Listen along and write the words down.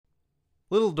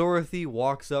Little Dorothy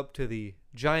walks up to the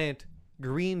giant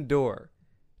green door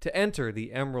to enter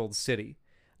the Emerald City,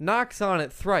 knocks on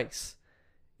it thrice,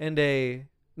 and a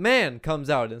man comes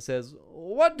out and says,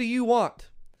 "What do you want?"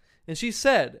 And she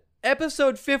said,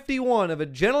 "Episode 51 of A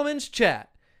Gentleman's Chat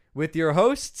with your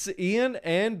hosts, Ian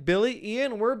and Billy."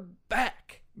 Ian, we're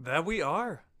back. That we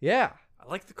are. Yeah. I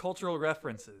like the cultural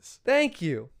references. Thank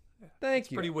you. Thank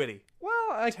It's you. pretty witty.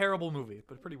 Well, Terrible movie,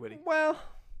 but pretty witty. well,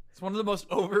 It's one of the most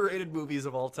overrated movies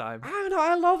of all time. I don't know.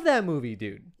 I love that movie,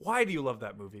 dude. Why do you love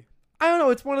that movie? I don't know.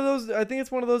 It's one of those. I think it's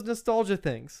one of those nostalgia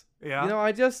things. Yeah. You know,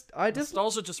 I just.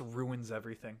 Nostalgia just ruins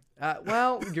everything.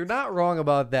 Well, you're not wrong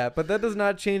about that, but that does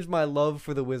not change my love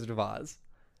for the Wizard of Oz.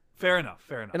 Fair enough.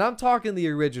 Fair enough. And I'm talking the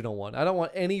original one. I don't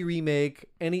want any remake,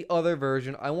 any other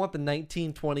version. I want the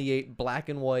 1928 black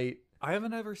and white. I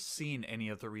haven't ever seen any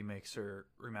of the remakes or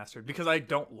remastered because I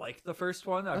don't like the first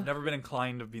one. I've never been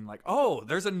inclined of being like, oh,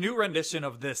 there's a new rendition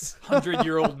of this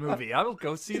 100-year-old movie. I will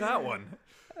go see that one.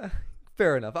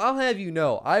 Fair enough. I'll have you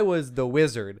know, I was the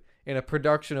wizard in a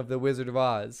production of The Wizard of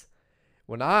Oz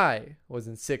when I was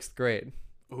in 6th grade.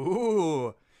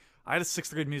 Ooh. I had a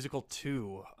 6th grade musical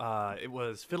too. It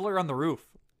was Fiddler on the Roof,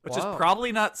 which Wow. is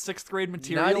probably not 6th grade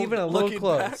material. Not even a little looking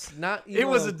close. back. Not even It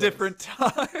was a little different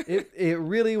time. close. It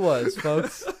really was,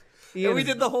 folks. And we is-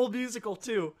 did the whole musical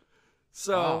too.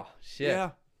 So, Oh, shit.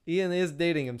 yeah. Ian is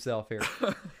dating himself here.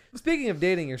 Speaking of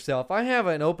dating yourself, I have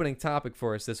an opening topic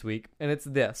for us this week, and it's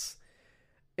this.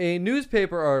 A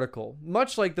newspaper article,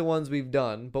 much like the ones we've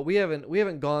done, but we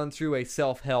haven't gone through a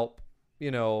self-help,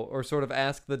 or sort of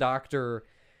ask the doctor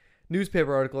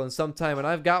newspaper article in some time, and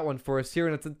I've got one for us here,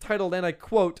 and it's entitled, and I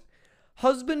quote,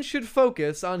 "Husband should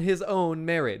focus on his own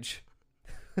marriage."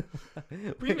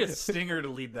 We need a stinger to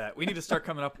lead that. We need to start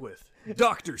coming up with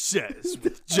Doctor Says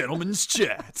with Gentleman's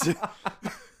Chat.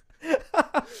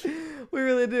 We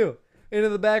really do. And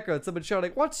in the background, someone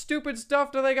shouting, "What stupid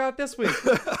stuff do they got this week?"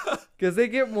 Because they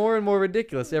get more and more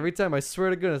ridiculous every time. I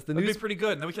swear to goodness, That'd be pretty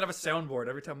good. And then we can have a soundboard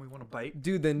every time we want to bite.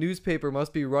 Dude, the newspaper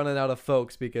must be running out of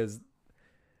folks, because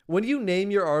when you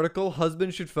name your article,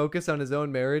 "Husband should focus on his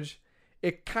own marriage,"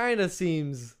 it kind of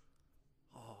seems...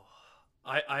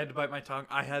 I had to bite my tongue.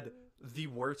 I had the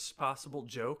worst possible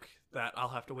joke that I'll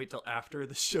have to wait till after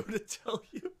the show to tell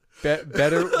you.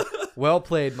 better. Well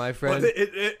played, my friend. But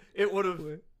it would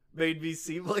have made me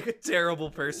seem like a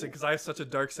terrible person because I have such a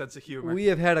dark sense of humor. We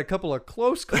have had a couple of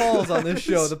close calls on this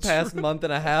show the past month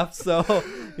and a half, so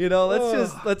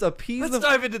let's appease Let's the...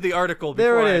 dive into the article.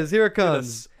 There before it I is. Here it do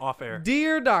comes. this off air.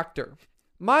 Dear Doctor,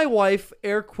 my wife,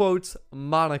 air quotes,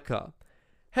 Monica,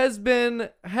 has been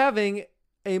having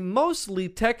a mostly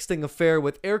texting affair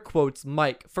with, air quotes,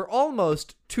 Mike for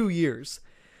almost 2 years.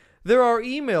 There are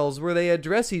emails where they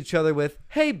address each other with,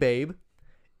 "Hey babe."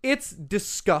 It's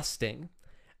disgusting.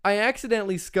 I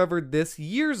accidentally discovered this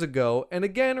years ago and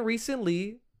again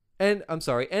recently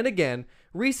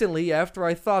after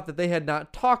I thought that they had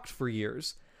not talked for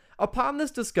years. Upon this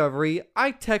discovery,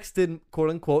 I texted, quote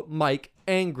unquote, Mike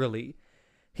angrily.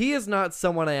 He is not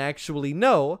someone I actually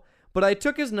know, but I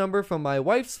took his number from my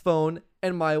wife's phone,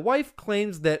 and my wife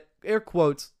claims that, air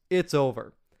quotes, it's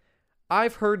over.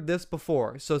 I've heard this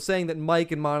before, so saying that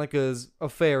Mike and Monica's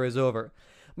affair is over.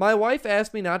 My wife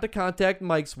asked me not to contact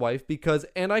Mike's wife because,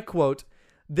 and I quote,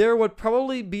 "there would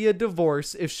probably be a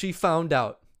divorce if she found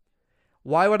out."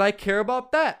 Why would I care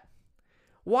about that?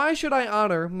 Why should I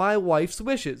honor my wife's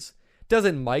wishes?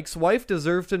 Doesn't Mike's wife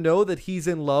deserve to know that he's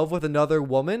in love with another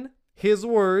woman? His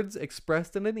words,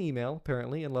 expressed in an email,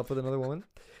 apparently, in love with another woman.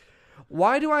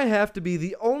 Why do I have to be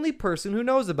the only person who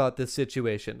knows about this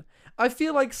situation? I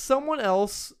feel like someone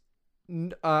else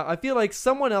knowing,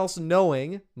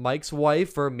 Mike's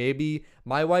wife or maybe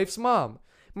my wife's mom,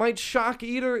 might shock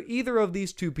either of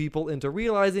these two people into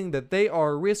realizing that they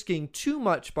are risking too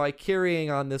much by carrying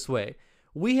on this way.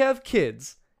 We have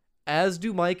kids, as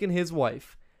do Mike and his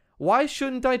wife. Why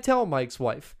shouldn't I tell Mike's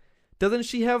wife? Doesn't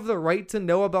she have the right to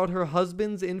know about her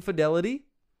husband's infidelity?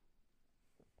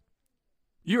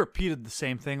 You repeated the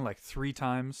same thing like 3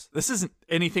 times. This isn't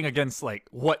anything against like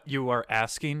what you are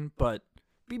asking, but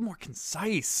be more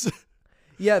concise.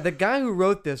 Yeah, the guy who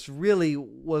wrote this really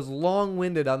was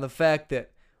long-winded on the fact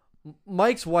that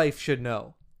Mike's wife should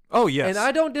know. Oh, yes. And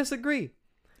I don't disagree.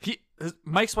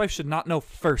 Mike's wife should not know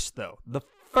first, though. The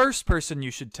first person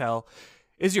you should tell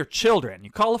is your children.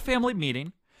 You call a family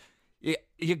meeting,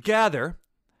 you gather,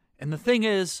 and the thing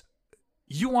is,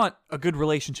 you want a good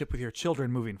relationship with your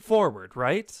children moving forward,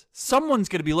 right? Someone's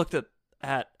going to be looked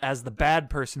at as the bad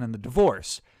person in the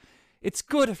divorce. It's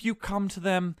good if you come to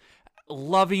them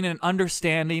loving and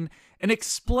understanding and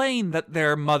explain that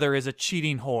their mother is a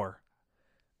cheating whore.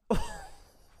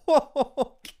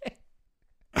 Okay.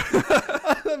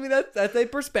 that's a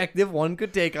perspective one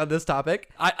could take on this topic.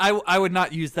 I would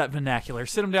not use that vernacular.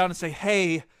 Sit them down and say,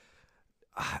 hey,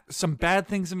 some bad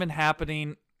things have been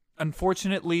happening.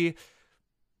 Unfortunately,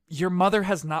 your mother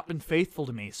has not been faithful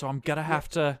to me, so I'm going to have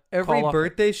to Every call off.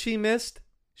 birthday she missed,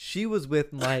 she was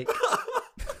with Mike.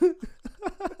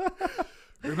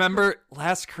 Remember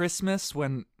last Christmas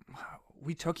when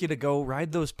we took you to go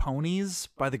ride those ponies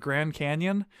by the Grand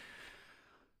Canyon?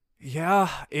 Yeah,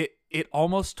 it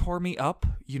almost tore me up.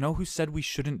 You know who said we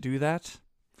shouldn't do that?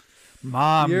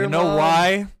 Mom. Your You know mom.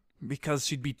 why? Because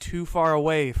she'd be too far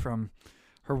away from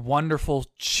her wonderful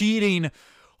cheating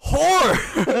whore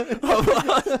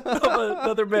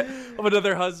of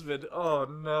another husband. Oh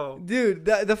no. Dude,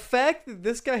 the fact that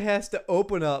this guy has to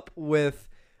open up with,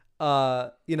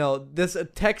 this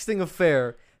texting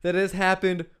affair that has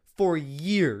happened for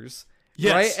years,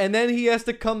 Yes. right? And then he has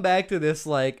to come back to this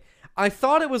like, I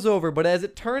thought it was over, but as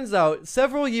it turns out,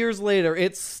 several years later,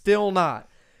 it's still not.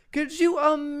 Could you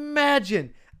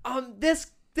imagine?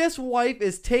 This wife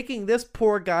is taking this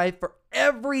poor guy for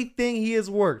everything he is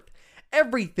worth.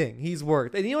 Everything he's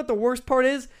worth. And you know what the worst part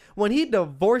is? When he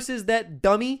divorces that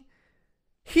dummy,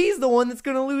 he's the one that's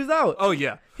going to lose out. Oh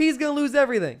yeah, He's going to lose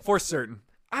everything. for certain.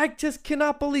 I just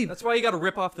cannot believe. That's why you got to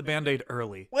rip off the Band-Aid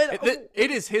early. Well,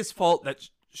 It is his fault that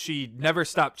she never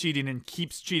stopped cheating and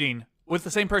keeps cheating with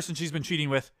the same person she's been cheating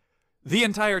with the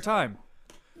entire time.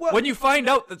 Well, When you find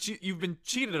out that you've been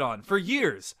cheated on for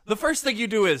years, the first thing you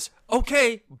do is,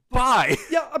 okay, bye.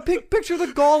 yeah, picture the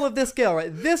gall of this gal, right?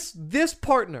 This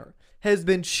partner has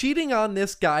been cheating on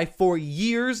this guy for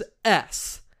years,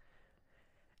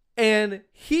 and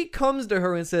he comes to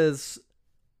her and says,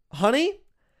 honey,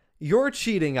 you're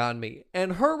cheating on me.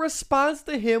 And her response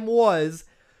to him was,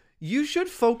 you should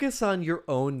focus on your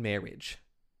own marriage.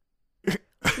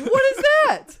 What is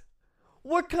that?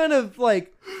 What kind of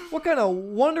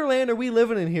wonderland are we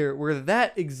living in here where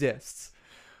that exists?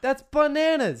 That's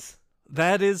bananas.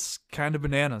 That is kind of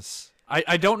bananas.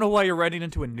 I don't know why you're writing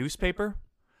into a newspaper.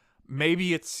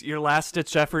 Maybe it's your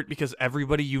last-ditch effort because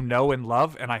everybody you know and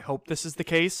love, and I hope this is the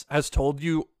case, has told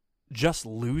you just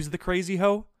lose the crazy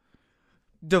hoe.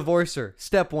 Divorce her.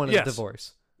 Step one is Yes.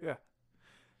 divorce. Yeah.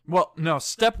 Well, no,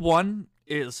 step one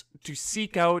is to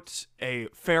seek out a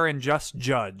fair and just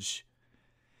judge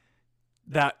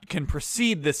that can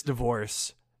precede this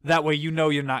divorce. That way you know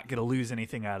you're not going to lose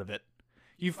anything out of it.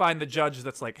 You find the judge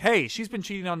that's like, hey, she's been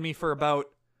cheating on me for about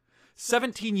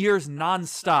 17 years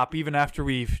nonstop, even after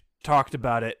we've talked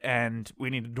about it, and we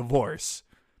need a divorce.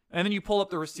 And then you pull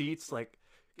up the receipts, like,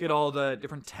 get all the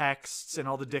different texts and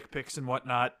all the dick pics and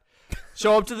whatnot.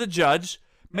 Show up to the judge.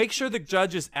 Make sure the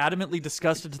judge is adamantly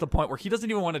disgusted to the point where he doesn't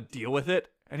even want to deal with it.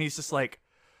 And he's just like,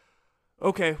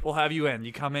 okay, we'll have you in.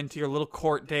 You come into your little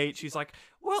court date. She's like,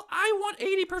 well, I want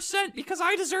 80% because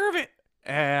I deserve it.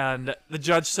 And the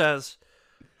judge says,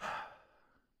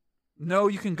 no,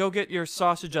 you can go get your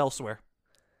sausage elsewhere.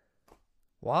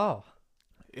 Wow.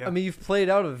 Yeah. I mean, you've played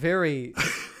out a very,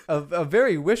 a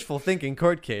very wishful thinking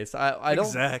court case. I don't.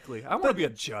 Exactly. I want to be a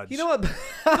judge. You know what?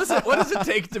 What does it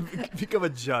take to become a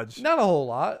judge? Not a whole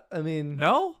lot. I mean,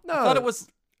 No? No. I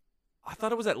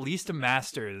thought it was at least a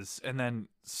master's and then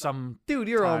some dude,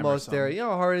 you're time or almost there. something. You know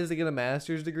how hard it is to get a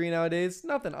master's degree nowadays?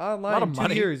 Nothing. Online, Lot of in 2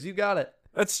 money. years, you got it.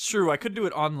 That's true. I could do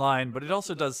it online, but it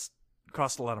also does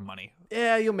cost a lot of money.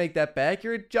 Yeah, you'll make that back.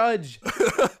 You're a judge.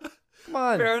 Come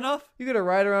on. Fair enough. You got to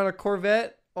ride around a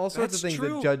Corvette. All sorts That's of things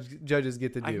true. that judges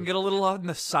get to do. I can get a little on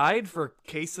the side for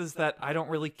cases that I don't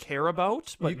really care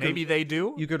about, but You could- maybe they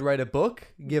do. You could write a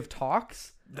book, give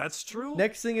talks. That's true.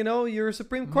 Next thing you know, you're a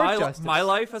Supreme Court justice. My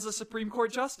life as a Supreme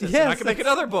Court justice. Yes, and I can make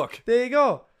that's- another book. There you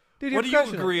go. Dude, you're What do you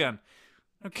crushing it. agree on?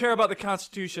 I don't care about the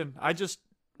Constitution. I just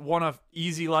want a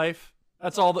easy life.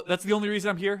 That's all. That's the only reson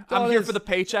I'm here. all I'm it here is. for the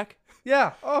paycheck.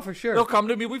 Yeah. Oh, for sure. They'll come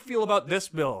to me. We feel about this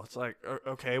bill. It's like,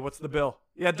 okay, what's the bill?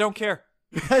 Yeah, don't care.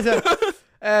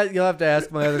 You'll have to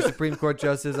ask my other Supreme Court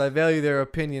justices. I value their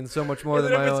opinion so much more And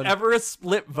than then my if own. it's ever a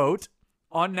split vote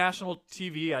on national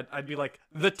TV, I'd be like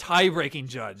the tie-breaking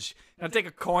judge. And I'd take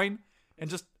a coin and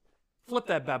just flip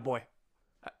that bad boy.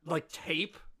 Like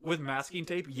tape with masking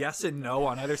tape, yes and no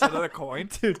on either side of the coin.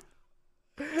 Dude.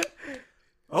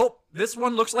 Oh, this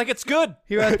one looks like it's good.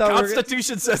 Here I thought we were gonna-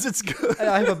 Constitution says it's good.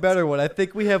 I have a better one. I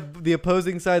think we have the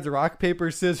opposing sides rock,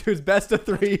 paper, scissors, best of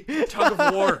 3. Tug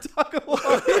of war. Tug of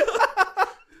war.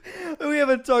 We have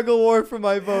a tug of war for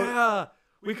my vote. Yeah.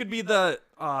 We could be the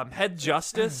head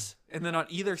justice, and then on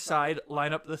either side,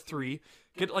 line up the 3.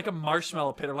 Get like a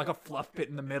marshmallow pit or like a fluff pit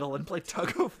in the middle and play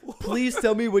tug of war. Please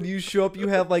tell me when you show up, you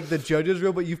have like the judge's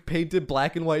robe, but you've painted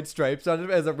black and white stripes on it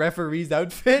as a referee's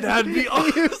outfit. That'd be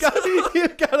awesome.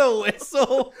 You've got a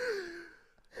whistle.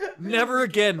 Never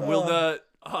again will the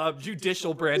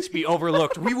judicial branch be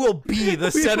overlooked. We will be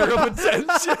the center of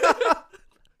attention.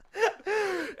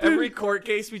 Every court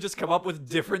case, we just come up with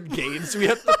different games we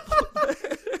have to play.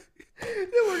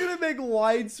 We're going to make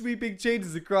wide sweeping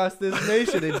changes across this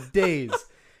nation in days.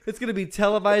 It's going to be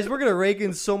televised. We're going to rake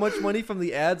in so much money from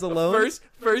the ads alone.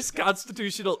 First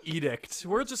constitutional edict.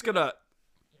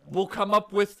 We'll come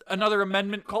up with another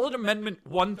amendment. Call it Amendment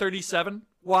 137.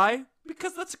 Why?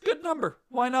 Because that's a good number.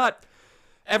 Why not?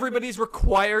 Everybody's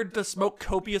required to smoke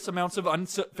copious amounts of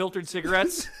unfiltered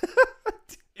cigarettes.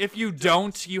 If you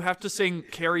don't, you have to sing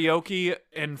karaoke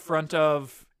in front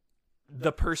of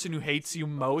the person who hates you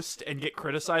most and get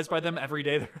criticized by them every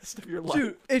day the rest of your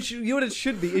life. Dude, you know what it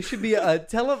should be? It should be a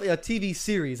TV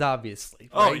series, obviously.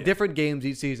 Right? Oh, yeah. Different games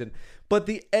each season. But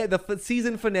the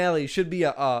season finale should be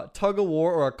a tug of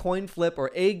war or a coin flip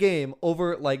or a game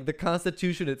over like the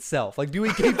Constitution itself. Like, do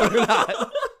we keep it or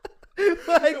not?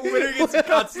 Like, winner gets the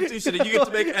Constitution and you get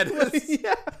to make edits.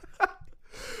 Yeah.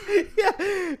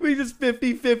 Yeah, we just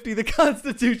 50-50 the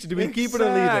Constitution. Do we keep it or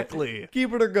leave it? Exactly.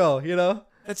 Keep it or go, you know?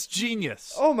 That's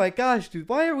genius. Oh my gosh, dude.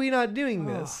 Why are we not doing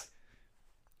this?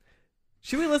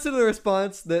 Should we listen to the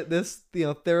response that this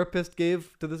therapist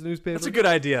gave to this newspaper? That's a good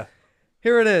idea.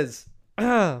 Here it is.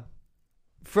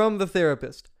 From the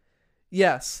therapist.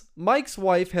 Yes, Mike's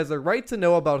wife has a right to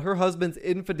know about her husband's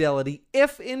infidelity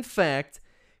if, in fact,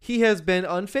 he has been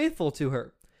unfaithful to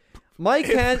her. Mike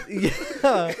has...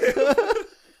 Yeah.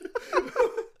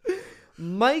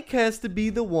 Mike has to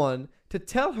be the one to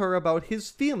tell her about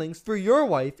his feelings for your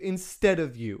wife instead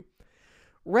of you.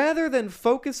 Rather than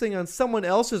focusing on someone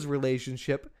else's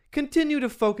relationship, continue to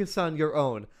focus on your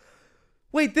own.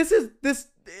 Wait, this is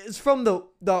from the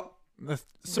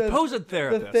supposed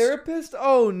therapist. The therapist?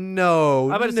 Oh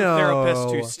no. I bet it's a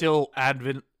therapist who still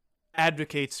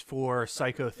advocates for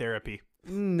psychotherapy.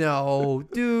 No,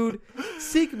 dude.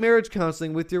 Seek marriage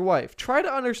counseling with your wife. Try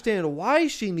to understand why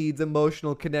she needs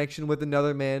emotional connection with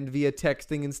another man via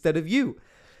texting instead of you.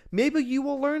 Maybe you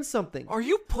will learn something. Are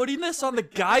you putting this on the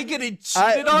guy getting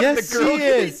cheated on? Yes, the girl she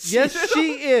is. cheated Yes,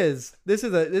 she is. This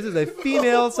is a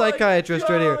female psychiatrist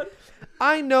right here.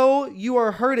 I know you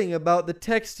are hurting about the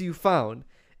text you found,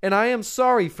 and I am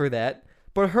sorry for that,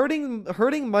 but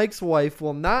hurting Mike's wife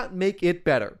will not make it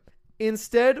better.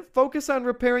 Instead, focus on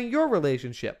repairing your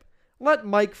relationship. Let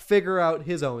Mike figure out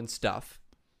his own stuff.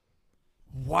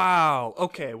 Wow.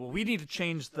 Okay, well, we need to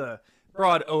change the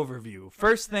broad overview.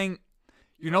 First thing,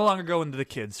 you're no longer going to the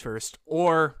kids first,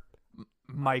 or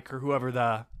Mike or whoever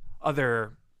the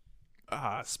other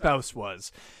spouse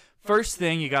was. First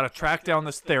thing, you got to track down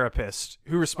this therapist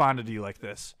who responded to you like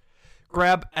this.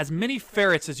 Grab as many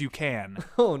ferrets as you can.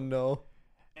 Oh, no.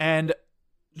 And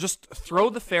just throw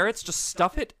the ferrets, just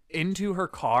stuff it into her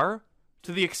car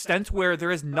to the extent where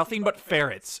there is nothing but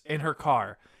ferrets in her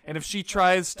car. And if she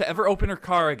tries to ever open her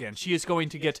car again, she is going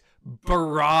to get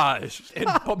barraged and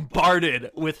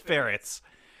bombarded with ferrets.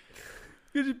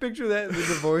 Could you picture that in the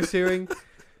divorce hearing?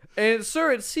 And,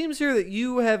 sir, it seems here that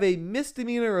you have a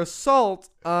misdemeanor assault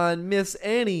on Miss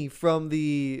Annie from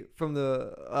the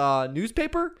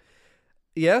newspaper?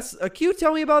 Yes? Can you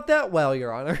tell me about that? Well,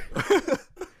 Your Honor.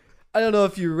 I don't know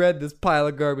if you read this pile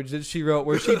of garbage that she wrote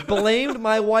where she blamed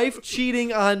my wife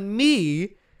cheating on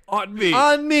me. On me.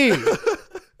 On me.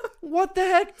 What the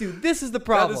heck, dude? This is the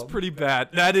problem. That is pretty bad.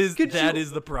 That is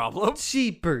the problem.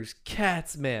 Jeepers,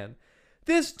 cats, man.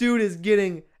 This dude is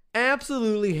getting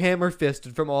absolutely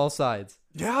hammer-fisted from all sides.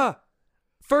 Yeah.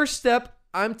 First step,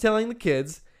 I'm telling the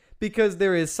kids, because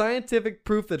there is scientific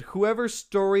proof that whoever's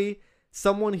story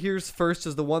someone hears first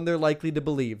is the one they're likely to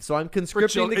believe. So I'm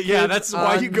conscripting the kids. Yeah, that's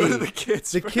why you go me. to the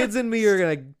kids. The kids and me are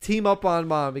going to team up on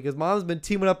mom because mom's been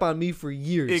teaming up on me for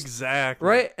years. Exactly.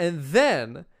 Right? And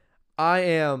then I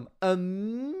am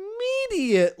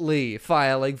immediately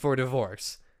filing for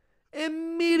divorce.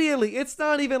 Immediately. It's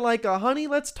not even like a honey,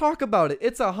 let's talk about it.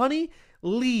 It's a honey,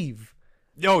 leave.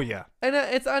 Oh, yeah. And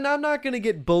I'm not going to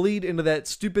get bullied into that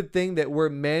stupid thing that where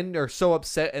men are so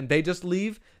upset and they just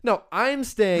leave. No, I'm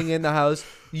staying in the house.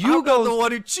 I'm not the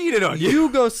one who cheated on you. You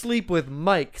go sleep with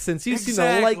Mike since you seem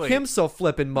to like him so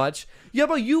flippin' much. Yeah,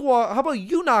 how about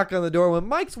you knock on the door when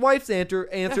Mike's wife's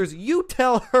answers, you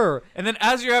tell her. And then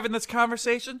as you're having this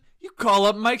conversation, you call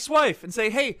up Mike's wife and say,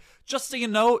 hey, just so you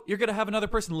know, you're going to have another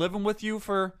person living with you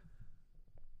for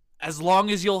as long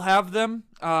as you'll have them.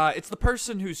 It's the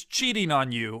person who's cheating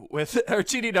on you with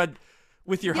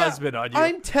your husband on you.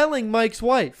 I'm telling Mike's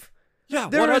wife. Yeah,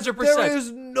 100%. There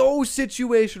is no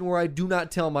situation where I do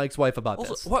not tell Mike's wife about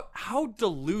this. How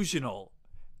delusional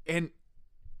and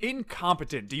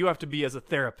incompetent do you have to be as a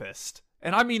therapist?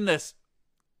 And I mean this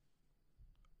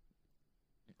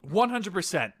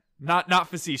 100%, not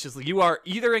facetiously, you are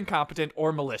either incompetent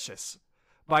or malicious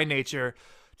by nature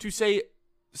to say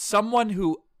someone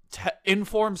who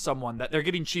informs someone that they're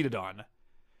getting cheated on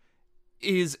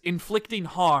is inflicting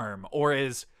harm or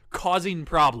is causing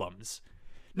problems.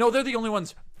 No, they're the only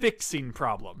ones fixing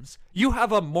problems. You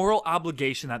have a moral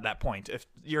obligation at that point. If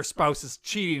your spouse is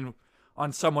cheating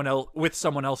on someone else with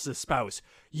someone else's spouse,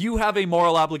 you have a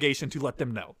moral obligation to let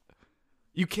them know.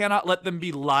 You cannot let them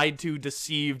be lied to,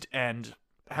 deceived, and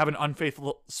have an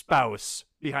unfaithful spouse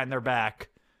behind their back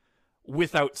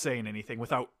without saying anything,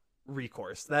 without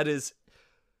recourse. That's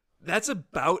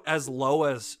about as low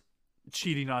as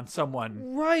cheating on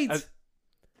someone. Right.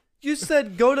 You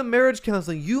said go to marriage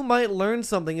counseling. You might learn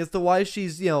something as to why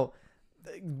she's,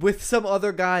 with some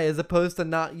other guy as opposed to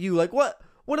not you. Like, what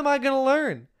am I going to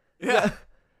learn? Yeah.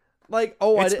 Like,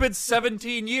 it's been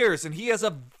 17 years and he has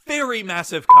a very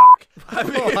massive cock.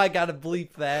 I gotta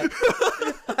bleep that.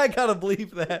 I gotta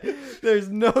bleep that. There's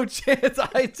no chance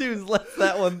iTunes lets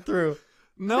that one through.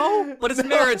 No, but it's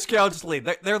marriage counseling.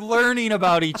 They're learning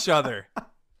about each other.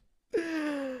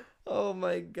 Oh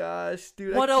my gosh,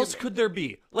 dude. What else could there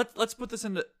be? Let's put this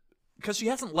into, because she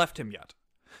hasn't left him yet.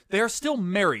 They are still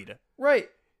married. Right.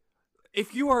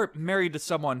 If you are married to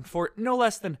someone for no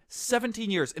less than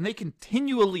 17 years and they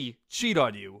continually cheat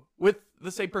on you with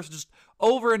the same person just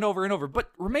over and over and over, but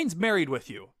remains married with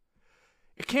you,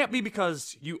 it can't be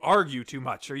because you argue too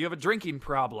much or you have a drinking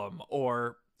problem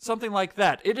or something like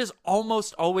that. It is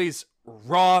almost always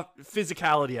raw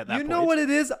physicality at that point. You know what it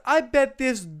is? I bet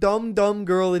this dumb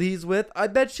girl that he's with, I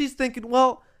bet she's thinking,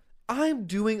 well, I'm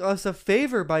doing us a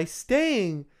favor by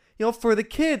staying, for the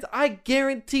kids. I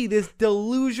guarantee this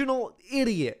delusional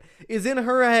idiot is in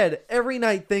her head every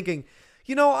night thinking,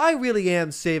 I really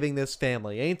am saving this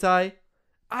family, ain't I?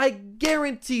 I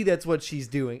guarantee that's what she's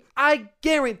doing. I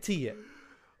guarantee it.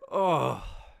 Oh,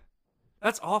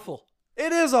 that's awful.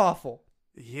 It is awful.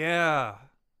 Yeah.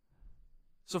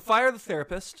 So fire the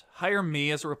therapist. Hire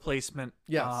me as a replacement.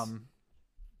 Yes.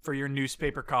 For your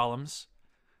newspaper columns.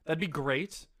 That'd be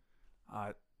great.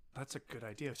 That's a good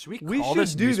idea. Should we call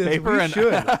this newspaper? We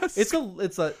should. Ask?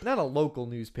 It's a not a local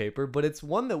newspaper, but it's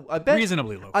one that I bet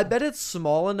reasonably local. I bet it's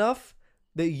small enough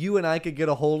that you and I could get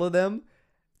a hold of them.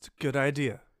 It's a good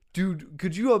idea. Dude,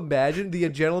 could you imagine the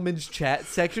gentleman's chat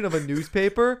section of a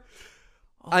newspaper?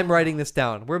 I'm writing this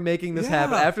down. We're making this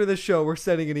happen. After the show, we're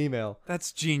sending an email.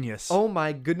 That's genius. Oh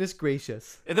my goodness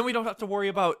gracious. And then we don't have to worry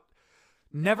about,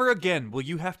 never again will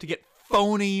you have to get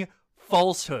phony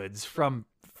falsehoods from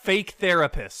fake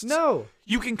therapists. No.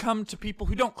 You can come to people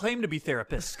who don't claim to be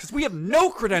therapists because we have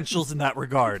no credentials in that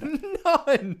regard.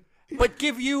 None. But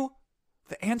give you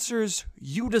the answers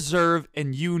you deserve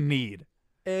and you need.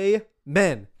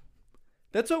 Amen.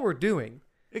 That's what we're doing.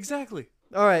 Exactly.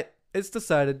 All right, it's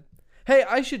decided. Hey,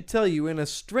 I should tell you, in a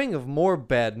string of more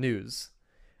bad news,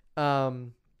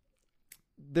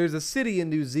 there's a city in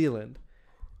New Zealand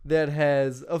that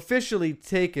has officially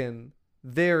taken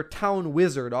their town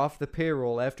wizard off the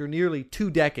payroll after nearly 2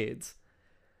 decades.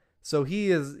 So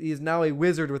he is now a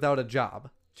wizard without a job.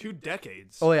 2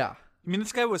 decades? Oh, yeah. You mean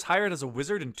this guy was hired as a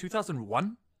wizard in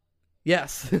 2001?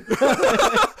 Yes.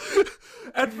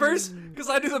 At first, because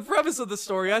I knew the premise of the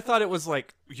story, I thought it was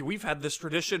like, we've had this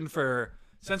tradition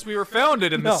since we were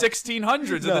founded in the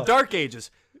 1600s, in the Dark Ages.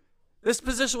 This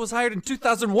position was hired in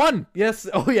 2001. Yes.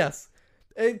 Oh, yes.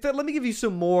 Let me give you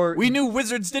some more. We knew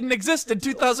wizards didn't exist in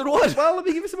 2001. Well, let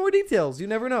me give you some more details. You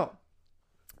never know.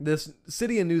 This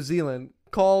city in New Zealand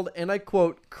called, and I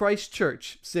quote,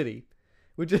 Christchurch City,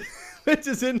 which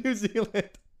is in New Zealand.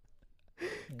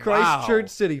 Christchurch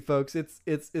City, folks. It's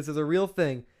a real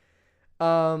thing.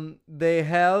 They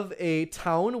have a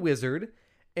town wizard,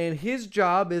 and his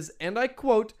job is, and I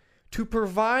quote, to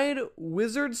provide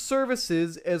wizard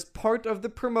services as part of the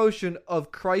promotion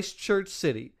of Christchurch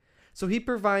City. So he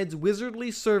provides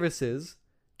wizardly services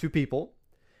to people.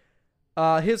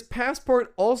 His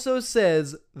passport also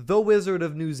says the Wizard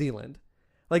of New Zealand.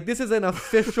 Like, this is an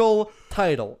official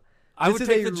title. I would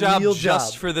take the job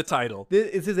just for the title.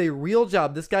 This is a real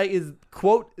job. This guy is,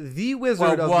 quote, the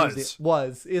Wizard of New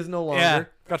Zealand. Is no longer. Yeah,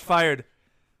 got fired.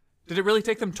 Did it really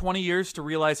take them 20 years to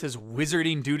realize his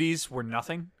wizarding duties were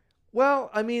nothing? Well,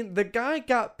 I mean, the guy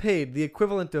got paid the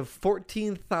equivalent of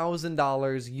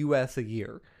 $14,000 US a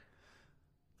year.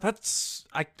 That's...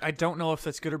 I don't know if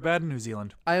that's good or bad in New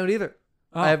Zealand. I don't either.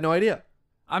 I have no idea.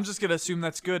 I'm just going to assume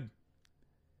that's good.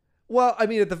 Well, I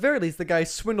mean, at the very least, the guy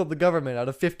swindled the government out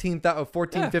of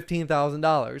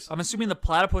 $15,000. I'm assuming the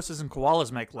platypuses and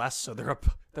koalas make less, so they're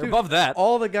above that.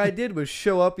 All the guy did was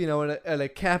show up, in a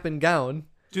cap and gown.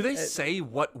 Do they say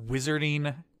what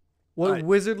wizarding What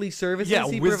wizardly services Yeah,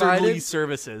 he wizardly provided?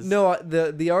 services. No,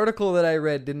 the article that I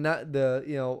read did not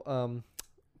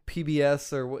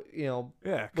PBS or Yeah,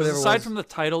 because whatever it aside was. from the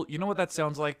title, you know what that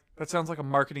sounds like? That sounds like a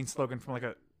marketing slogan from like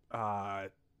a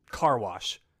car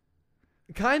wash.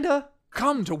 Kinda.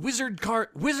 Come to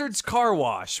Wizard's Car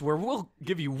Wash, where we'll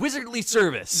give you wizardly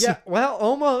service. Yeah, well,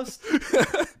 almost.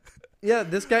 Yeah,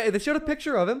 this guy, they showed a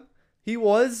picture of him. He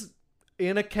was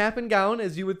in a cap and gown,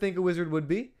 as you would think a wizard would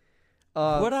be.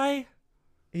 Would I?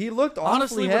 He looked awfully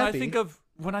Honestly, happy.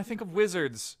 when I think of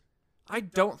wizards, I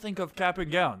don't think of cap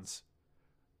and gowns.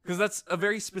 Because that's a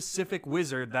very specific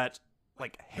wizard that,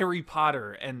 like, Harry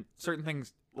Potter and certain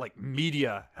things, like,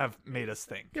 media have made us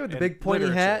think. Yeah, with the and big pointy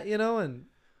literature. hat, and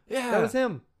Yeah. that was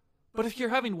him. But if you're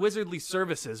having wizardly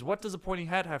services, what does a pointy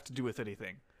hat have to do with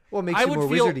anything? Well, it makes I you would more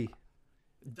feel- wizardy.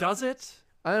 Does it?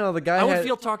 I don't know, the guy I would had...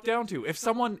 feel talked down to. If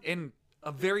someone in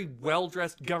a very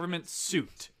well-dressed government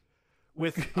suit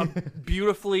with a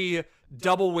beautifully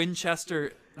double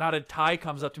Winchester knotted tie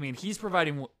comes up to me and he's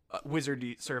providing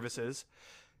wizardy services,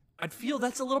 I'd feel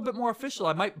that's a little bit more official.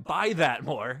 I might buy that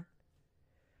more.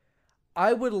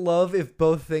 I would love if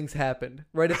both things happened,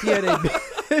 right? If he had a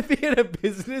if he had a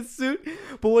business suit,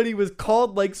 but when he was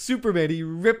called like Superman, he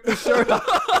ripped the shirt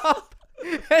off,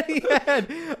 and he had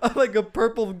like a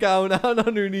purple gown on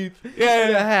underneath, Yeah,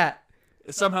 and yeah. a hat.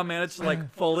 Somehow managed to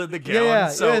like fold in the gown Yeah,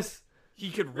 so yes.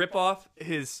 he could rip off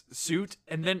his suit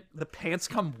and then the pants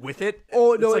come with it.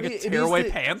 Oh It's no! like it a needs tearaway to-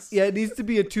 pants. Yeah, it needs to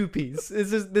be a two-piece.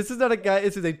 This is not a guy.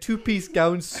 This is a two-piece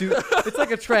gown suit. It's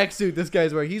like a tracksuit. This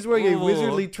guy's wearing. He's wearing a Oh.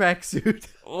 wizardly tracksuit.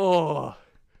 Oh,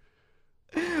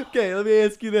 Okay, let me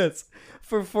ask you this: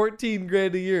 for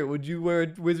 $14,000 a year, would you wear a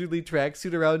wizardly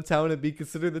tracksuit around town and be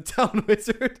considered the town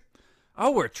wizard?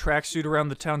 I'll wear a tracksuit around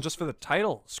the town just for the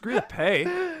title. Screw the pay.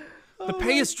 The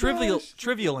pay is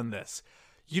trivial in this.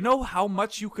 You know how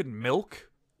much you could milk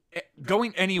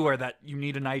going anywhere that you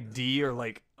need an ID or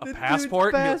like a The dude's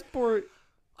passport. and be like, passport.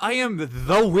 I am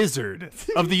the wizard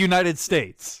of the United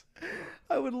States.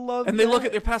 I would love. And they look that.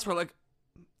 at their passport like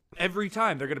every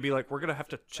time they're gonna be like, we're gonna have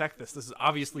to check this. This is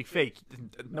obviously fake.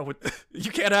 No,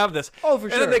 you can't have this. Oh, for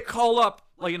and sure. then they call up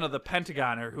like the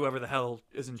Pentagon or whoever the hell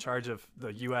is in charge of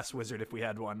the U.S. wizard if we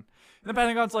had one. And the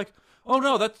Pentagon's like, oh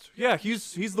no,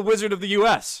 he's the wizard of the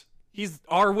U.S. He's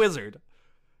our wizard.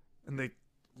 And they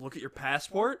look at your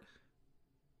passport.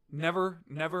 Never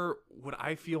would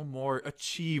I feel more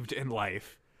achieved in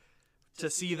life to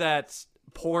see that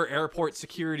poor airport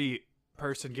security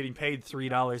person getting paid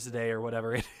 $3 a day or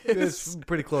whatever it It's is.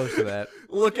 pretty close to that.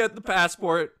 Look at the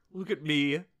passport. Look at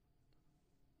me.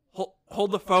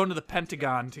 Hold the phone to the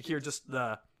Pentagon to hear just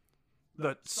the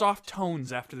soft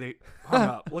tones after they hung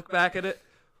up. Look back at it.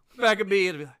 Look back at me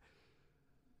and be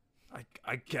like,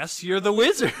 I guess you're the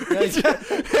wizard. And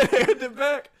hand it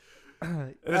back.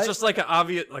 And it's just like an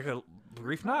obvious, like a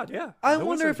brief nod. Yeah. I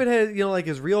wonder if it had, like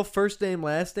his real first name,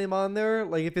 last name on there.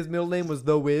 Like if his middle name was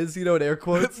The Wiz, in air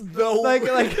quotes.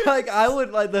 like I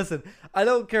would listen. I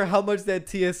don't care how much that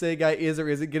TSA guy is or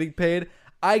isn't getting paid.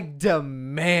 I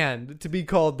demand to be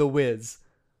called The Wiz.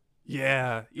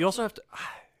 Yeah. You also have to.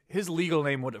 His legal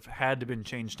name would have had to been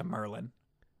changed to Merlin.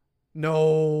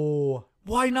 No.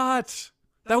 Why not?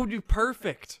 That would be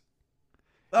perfect.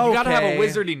 Okay. You gotta have a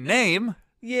wizardy name.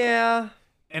 Yeah.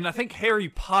 And I think Harry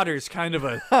Potter's kind of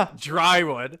a dry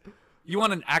one. You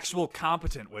want an actual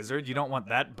competent wizard. You don't want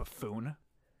that buffoon.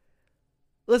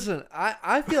 Listen,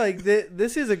 I feel like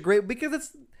this is a great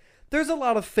because there's a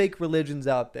lot of fake religions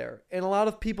out there and a lot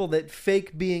of people that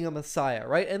fake being a messiah,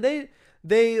 right? And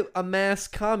they amass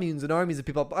communes and armies of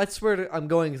people. I swear I'm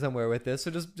going somewhere with this,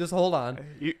 so just hold on.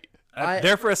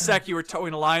 There for a sec, you were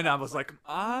towing a line. I was like,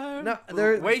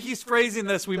 the way he's phrasing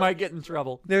this, we might get in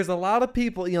trouble. There's a lot of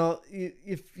people,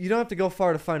 if you don't have to go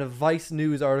far to find a Vice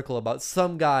News article about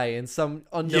some guy in some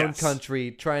unknown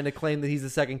country trying to claim that he's the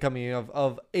second coming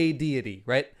of a deity,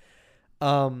 right?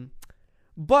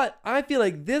 But I feel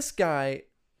like this guy,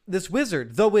 this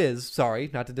wizard, The Wiz, sorry,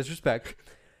 not to disrespect,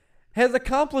 has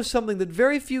accomplished something that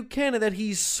very few can, and that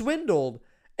he's swindled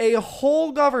a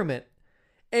whole government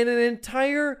and an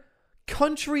entire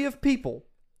country of people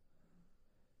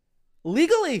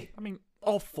legally. I mean,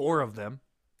 all four of them.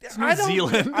 It's I New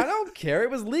Zealand. I don't care. It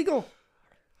was legal.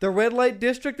 The red light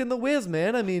district and the Wiz,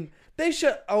 man. I mean, they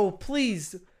should. Oh,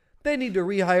 please. They need to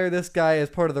rehire this guy as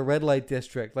part of the red light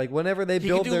district. Like whenever they He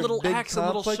build could do their little big acts and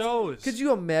little complex. shows. Could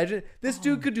you imagine? This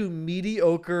dude could do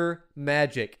mediocre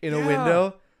magic in a Yeah.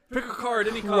 window. Pick a card,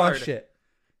 any Crush card. it.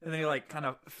 And then he like kind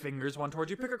of fingers one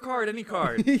towards you. Pick a card, any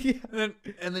card. Yeah.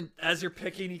 And then as you're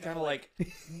picking, he kind of like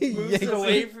Yanks moves it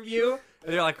away it. from you.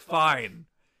 And you're like, fine.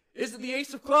 Is it the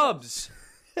ace of clubs?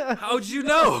 How'd you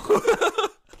know?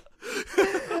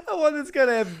 I want this guy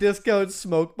to have discount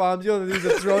smoke bombs. You know, these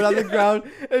are thrown on the ground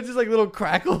and it's just like little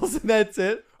crackles and that's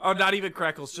it. Oh, not even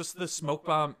crackles, just the smoke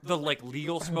bomb, the like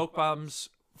legal smoke bombs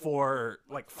for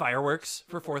like fireworks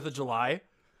for 4th of July,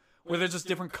 where there's just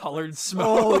different colored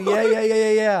smoke. Oh,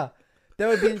 yeah. That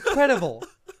would be incredible.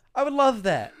 I would love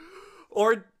that.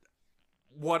 Or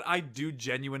what I do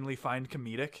genuinely find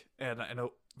comedic, and I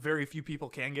know very few people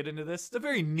can get into this, it's a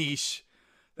very niche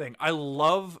thing. I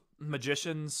love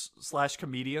magicians /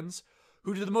 comedians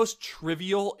who do the most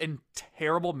trivial and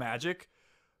terrible magic,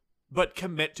 but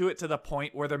commit to it to the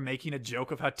point where they're making a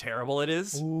joke of how terrible it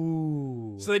is.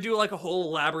 Ooh. So they do like a whole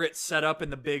elaborate setup in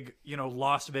the big,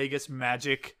 Las Vegas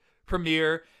magic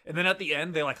premiere, and then at the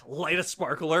end they like light a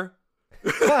sparkler.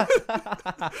 And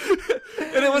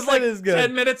it was like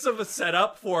 10 minutes of a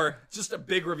setup for just a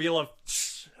big reveal of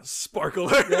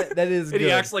sparkler. That is and good.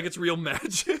 he acts like it's real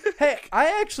magic. Hey,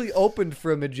 I actually opened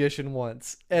for a magician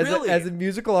once Really? as a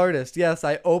musical artist. Yes,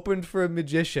 I opened for a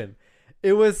magician.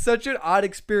 It was such an odd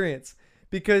experience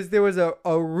because there was a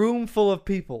room full of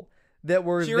people that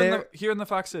were there. Here in the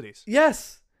Fox Cities.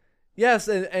 Yes,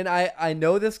 and I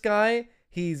know this guy.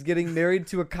 He's getting married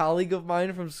to a colleague of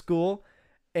mine from school,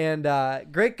 and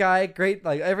great guy, great,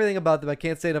 like everything about them. I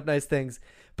can't say enough nice things.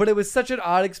 But it was such an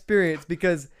odd experience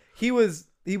because he was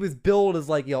billed as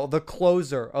like the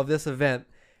closer of this event,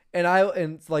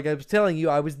 and like I was telling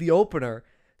you, I was the opener,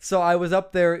 so I was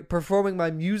up there performing my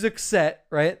music set,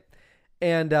 right?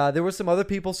 And there were some other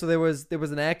people, so there was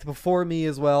an act before me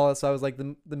as well, so I was like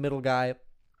the middle guy,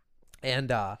 and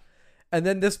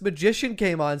then this magician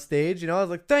came on stage. I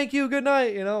was like, "Thank you, good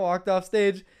night." Walked off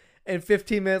stage, and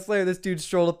 15 minutes later, this dude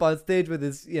strolled up on stage with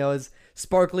his his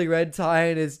sparkly red tie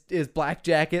and his black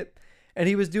jacket, and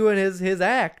he was doing his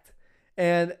act.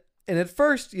 And at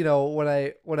first, when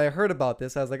I heard about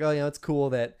this, I was like, "Oh, it's cool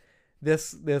that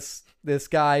this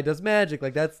guy does magic.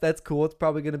 Like that's cool. It's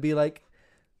probably gonna be like."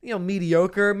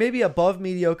 Mediocre, maybe above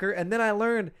mediocre. And then I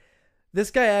learned this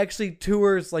guy actually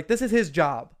tours, like this is his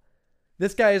job.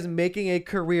 This guy is making a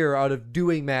career out of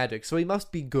doing magic. So he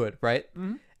must be good, right?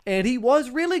 Mm-hmm. And he was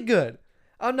really good.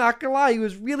 I'm not gonna lie, he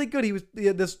was really good. He was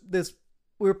this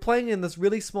we were playing in this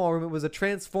really small room. It was a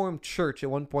transformed church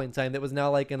at one point in time that was now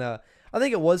like I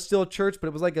think it was still a church, but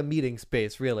it was like a meeting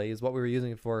space, really, is what we were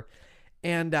using it for.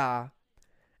 And the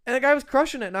guy was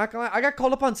crushing it, not gonna lie. I got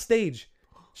called up on stage.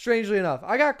 Strangely enough,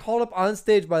 I got called up on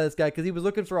stage by this guy because he was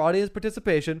looking for audience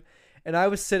participation, and I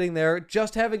was sitting there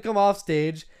just having come off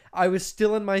stage. I was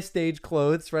still in my stage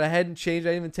clothes, right? I hadn't changed.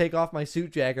 I didn't even take off my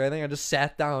suit jacket. I think I just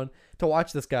sat down to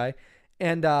watch this guy,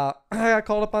 and I got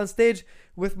called up on stage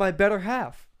with my better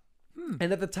half.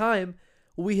 And at the time,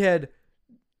 we had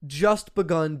just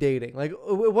begun dating. Like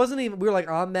it wasn't even. We were like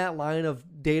on that line of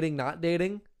dating, not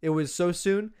dating. It was so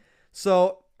soon.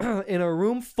 So. In a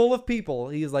room full of people,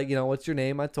 he's like, what's your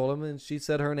name? I told him, and she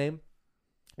said her name.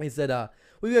 He said, well,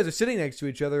 you guys are sitting next to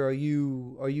each other. Are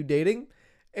you dating?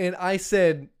 And I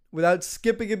said, without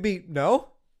skipping a beat, no.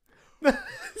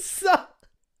 so,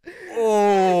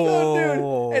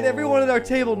 dude, and everyone at our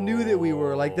table knew that we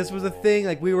were like, this was a thing.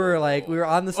 Like we were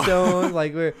on the stone.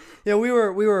 Like we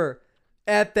were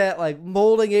at that like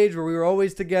molding age where we were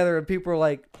always together, and people were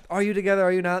like, "Are you together?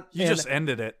 Are you not?" You just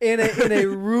ended it in a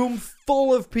room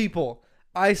full of people.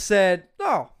 I said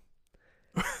no.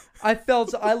 I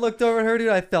looked over at her, dude.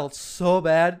 I felt so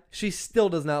bad. She still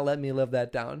does not let me live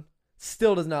that down. That's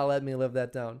better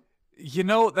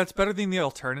than the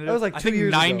alternative. That was like 2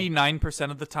 years ago. I think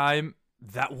 99% of the time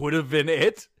that would have been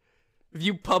it. If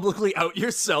you publicly out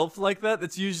yourself like that,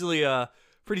 that's usually a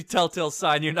pretty telltale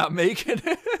sign you're not making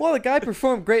it. Well, the guy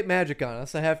performed great magic on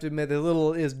us. I have to admit,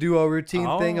 his duo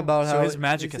routine thing about how his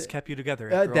magic has kept you together.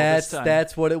 After all this time.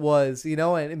 That's what it was,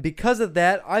 and because of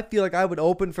that, I feel like I would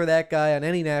open for that guy on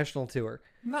any national tour.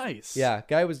 Nice. Yeah,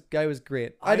 guy was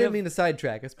great. I didn't mean to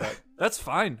sidetrack us, but that's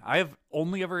fine. I have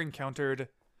only ever encountered,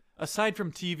 aside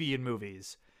from TV and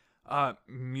movies,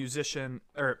 magician.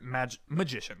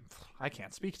 I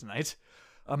can't speak tonight.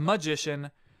 A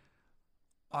magician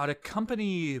at a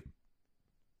company.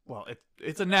 Well,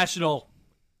 it's a national.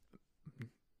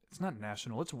 It's not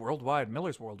national. It's worldwide.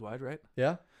 Miller's worldwide, right?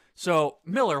 Yeah. So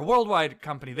Miller, worldwide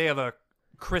company. They have a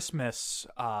Christmas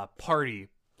party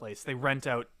place. They rent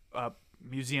out a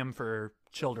museum for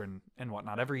children and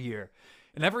whatnot every year,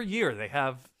 and every year they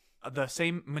have the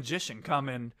same magician come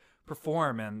and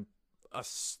perform in a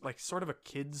sort of a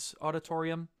kids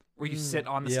auditorium where you sit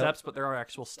on the steps, but there are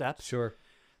actual steps. Sure.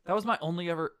 That was my only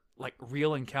ever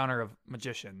real encounter of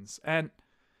magicians, and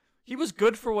he was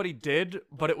good for what he did,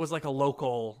 but it was like a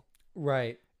local,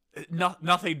 right?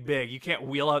 Nothing big. You can't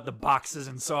wheel out the boxes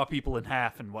and saw people in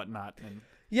half and whatnot. And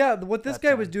Yeah, what this that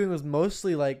guy was time. doing was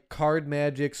mostly like card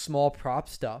magic, small prop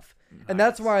stuff. And Nice.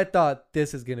 that's why I thought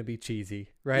this is going to be cheesy,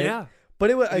 right? Yeah. But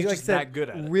it was, He's like I just said, that good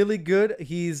at it. really good.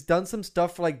 He's done some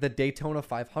stuff for like the Daytona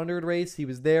 500 race. He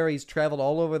was there. He's traveled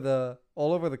all over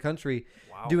the country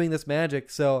Wow. doing this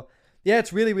magic. So, yeah,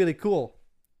 it's really, really cool.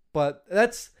 But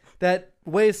that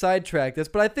way sidetracked us.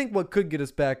 But I think what could get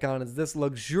us back on is this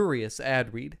luxurious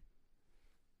ad read.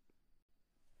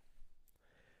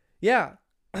 Yeah,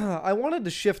 I wanted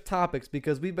to shift topics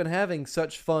because we've been having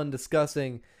such fun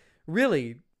discussing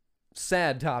really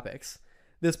sad topics.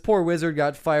 This poor wizard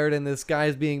got fired and this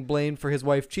guy's being blamed for his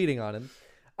wife cheating on him.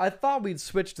 I thought we'd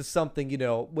switch to something,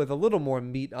 with a little more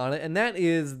meat on it, and that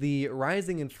is the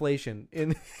rising inflation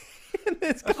in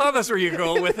this I thought that's where you're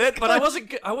going with it, but I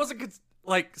wasn't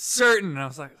like certain. I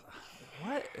was like,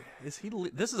 what is he?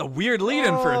 This is a weird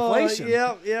lead-in for inflation.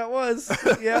 Yeah, it was.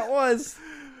 Yeah, it was.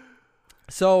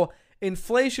 So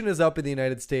inflation is up in the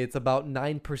United States about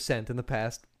 9% in the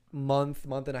past month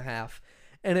and a half.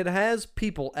 And it has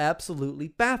people absolutely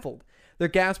baffled. Their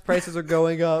gas prices are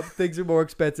going up, things are more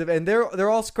expensive, and they're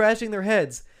all scratching their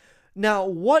heads. Now,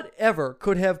 whatever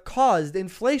could have caused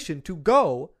inflation to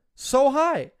go so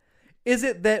high? Is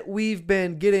it that we've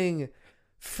been getting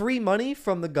free money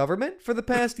from the government for the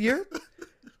past year?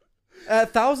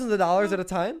 Thousands of dollars at a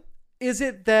time? Is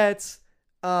it that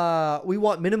we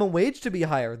want minimum wage to be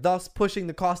higher, thus pushing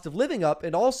the cost of living up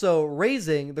and also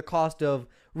raising the cost of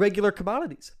regular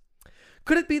commodities?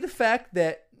 Could it be the fact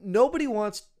that nobody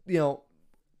wants,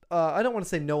 I don't want to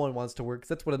say no one wants to work because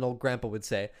that's what an old grandpa would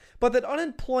say, but that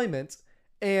unemployment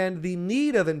and the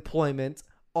need of employment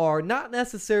are not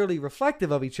necessarily reflective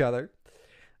of each other?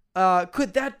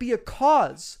 Could that be a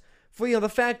cause for, the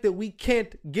fact that we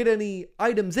can't get any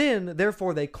items in,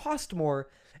 therefore they cost more?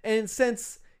 And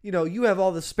since, you have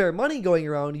all the spare money going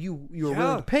around, you're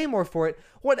willing to pay more for it,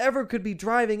 whatever could be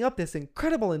driving up this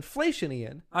incredible inflation,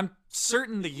 Ian? I'm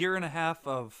certain the year and a half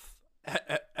of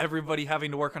everybody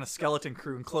having to work on a skeleton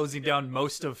crew and closing down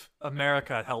most of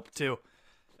America helped too.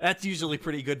 That's usually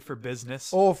pretty good for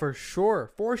business. Oh, for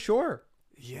sure. For sure.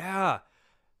 Yeah.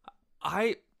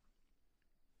 I'm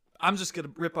just going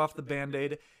to rip off the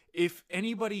Band-Aid. If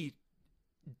anybody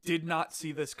did not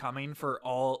see this coming, for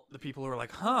all the people who are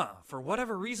like, for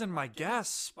whatever reason, my gas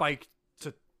spiked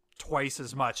to twice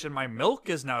as much and my milk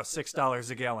is now $6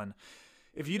 a gallon.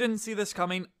 If you didn't see this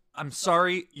coming, I'm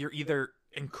sorry. You're either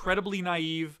incredibly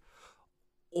naive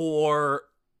or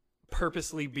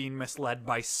purposely being misled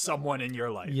by someone in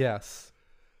your life. Yes.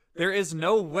 There is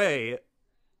no way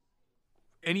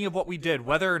any of what we did,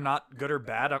 whether or not good or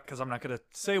bad, because I'm not going to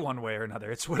say one way or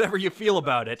another, it's whatever you feel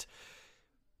about it.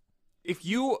 If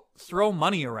you throw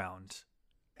money around,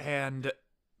 and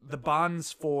the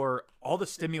bonds for all the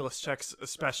stimulus checks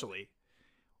especially,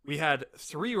 we had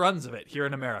 3 runs of it here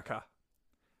in America.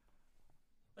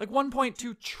 Like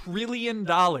 $1.2 trillion.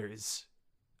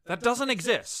 That doesn't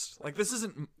exist. Like this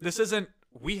isn't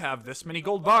we have this many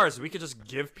gold bars, we could just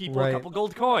give people a couple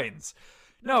gold coins.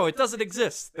 No, it doesn't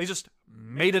exist. They just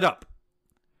made it up.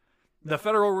 The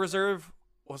Federal Reserve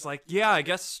was like, yeah, I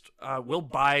guess we'll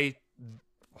buy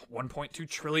 $1.2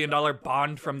 trillion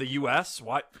bond from the U.S.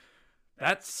 What?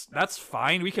 That's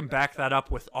fine. We can back that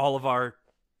up with all of our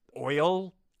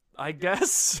oil, I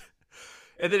guess.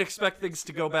 And then expect things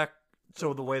to go back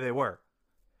to the way they were.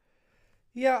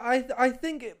 Yeah, I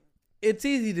think it's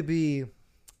easy to be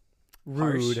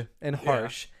rude and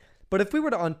harsh. Yeah. But if we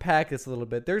were to unpack this a little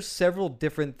bit, there's several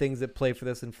different things that play for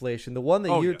this inflation. The one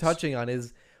that you're touching on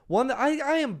is one that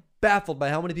I am baffled by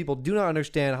how many people do not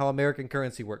understand how American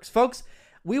currency works. Folks,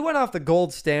 we went off the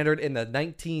gold standard in the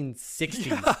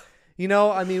 1960s.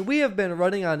 Yeah. We have been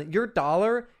running on your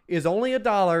dollar is only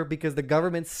 $1 because the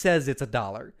government says it's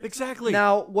 $1. Exactly.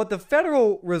 Now, what the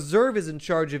Federal Reserve is in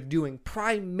charge of doing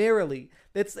primarily,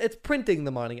 it's printing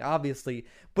the money, obviously,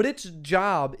 but its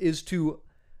job is to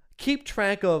keep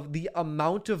track of the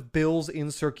amount of bills in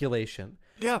circulation.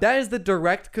 Yeah. That is the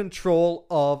direct control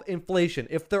of inflation.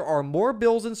 If there are more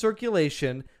bills in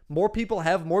circulation, more people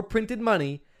have more printed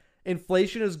money,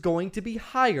 inflation is going to be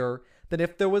higher than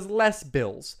if there was less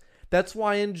bills. That's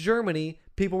why in Germany,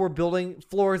 people were building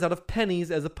floors out of pennies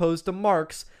as opposed to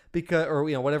marks, because, or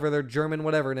whatever their German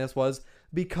whateverness was,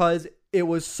 because it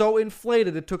was so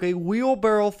inflated it took a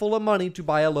wheelbarrow full of money to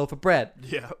buy a loaf of bread.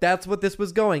 Yeah. That's what this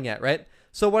was going at, right?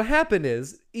 So what happened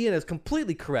is, Ian is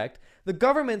completely correct. The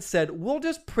government said, we'll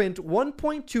just print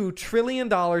 $1.2 trillion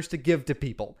to give to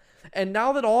people. And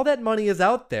now that all that money is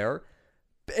out there,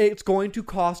 it's going to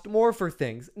cost more for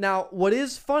things. Now, what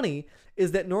is funny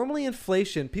is that normally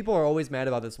inflation, people are always mad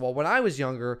about this. Well, when I was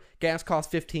younger, gas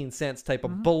cost 15 cents type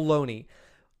of baloney.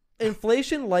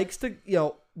 Inflation likes to,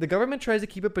 the government tries to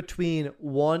keep it between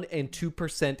 1 and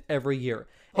 2% every year.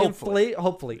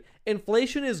 Hopefully.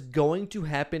 Inflation is going to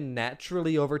happen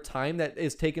naturally over time. That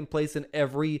is taking place in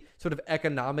every sort of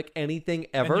economic anything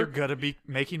ever. And you're going to be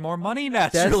making more money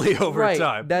naturally over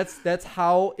time. That's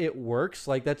how it works.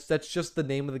 Like that's just the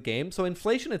name of the game. So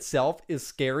inflation itself is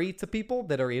scary to people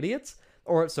that are idiots.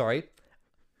 Or sorry,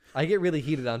 I get really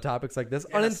heated on topics like this,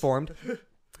 uninformed.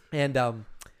 And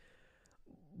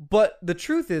but the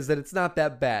truth is that it's not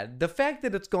that bad. The fact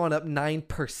that it's gone up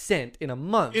 9% in a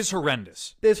month is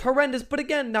horrendous. Is horrendous, but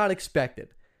again, not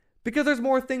expected. Because there's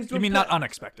more things to... You mean not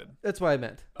unexpected? That's what I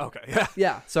meant. Okay.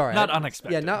 Yeah, sorry. Not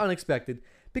unexpected. Yeah, not unexpected.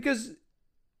 Because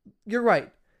you're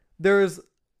right. There's...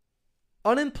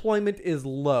 Unemployment is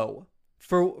low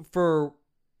for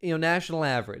national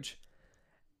average.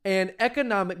 And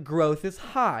economic growth is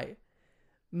high.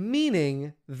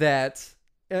 Meaning that...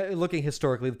 looking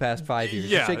historically the past 5 years,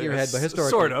 you're shaking your head, but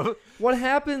historically, sort of. What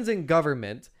happens in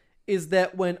government is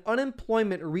that when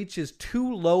unemployment reaches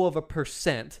too low of a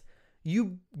percent,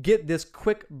 you get this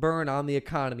quick burn on the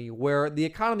economy where the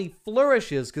economy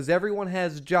flourishes because everyone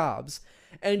has jobs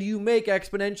and you make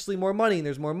exponentially more money and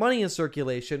there's more money in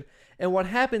circulation. And what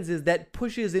happens is that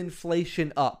pushes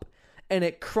inflation up and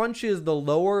it crunches the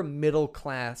lower middle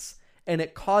class and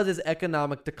it causes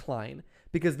economic decline,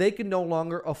 because they can no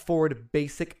longer afford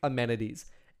basic amenities,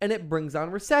 and it brings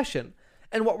on recession.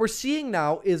 And what we're seeing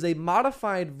now is a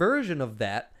modified version of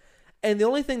that, and the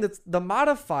only thing that's the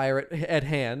modifier at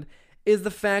hand is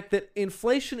the fact that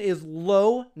inflation is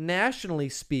low nationally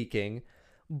speaking,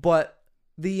 but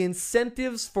the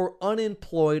incentives for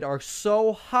unemployed are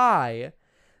so high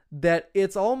that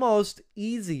it's almost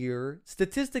easier,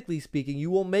 statistically speaking, you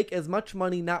will make as much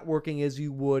money not working as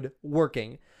you would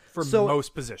working. For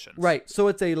most positions. Right. So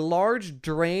it's a large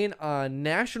drain on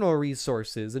national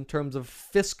resources in terms of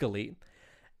fiscally.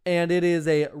 And it is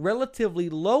a relatively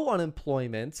low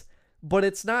unemployment, but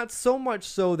it's not so much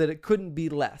so that it couldn't be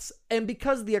less. And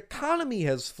because the economy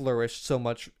has flourished so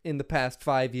much in the past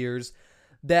 5 years,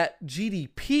 that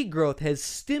GDP growth has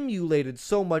stimulated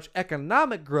so much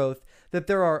economic growth that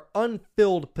there are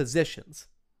unfilled positions.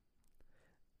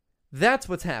 That's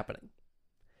what's happening.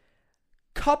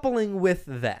 Coupling with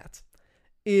that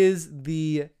is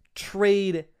the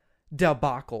trade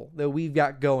debacle that we've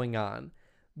got going on.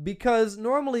 Because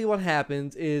normally what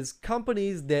happens is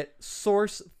companies that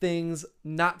source things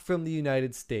not from the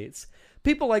United States.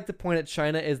 People like to point at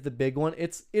China as the big one.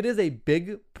 It is a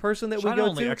big person that China we go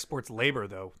only to. exports labor,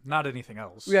 though, not anything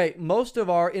else. Right. Most of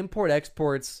our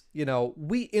import-exports,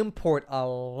 we import a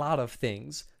lot of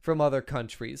things from other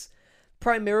countries.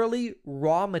 Primarily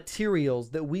raw materials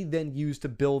that we then use to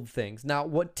build things. Now,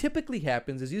 what typically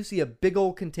happens is you see a big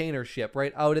old container ship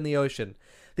right out in the ocean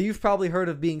that you've probably heard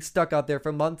of being stuck out there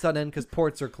for months on end because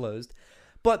ports are closed.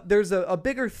 But there's a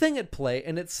bigger thing at play,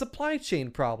 and it's supply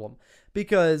chain problem.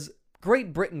 Because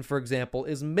Great Britain, for example,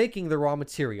 is making the raw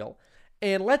material.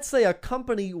 And let's say a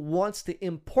company wants to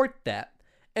import that,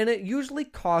 and it usually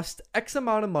costs X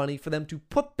amount of money for them to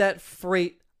put that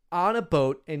freight on a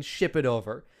boat and ship it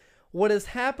over. What is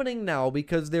happening now,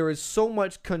 because there is so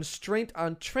much constraint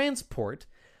on transport,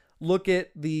 look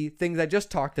at the things I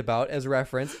just talked about as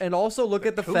reference, and also look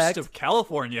at the fact of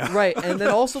California. Right, and then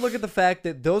also look at the fact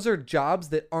that those are jobs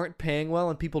that aren't paying well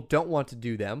and people don't want to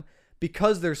do them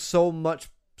because there's so much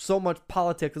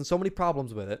politics and so many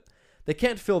problems with it. They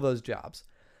can't fill those jobs.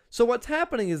 So what's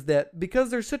happening is that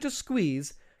because there's such a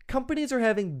squeeze, companies are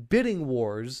having bidding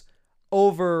wars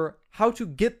over how to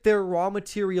get their raw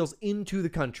materials into the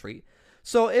country.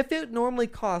 So if it normally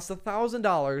costs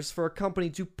 $1,000 for a company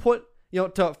to put,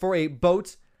 for a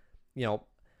boat,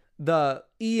 the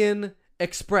Ian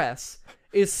Express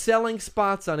is selling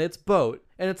spots on its boat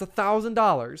and it's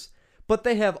 $1,000, but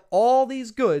they have all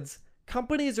these goods,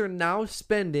 companies are now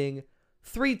spending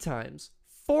 3 times,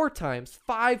 4 times,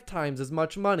 5 times as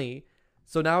much money.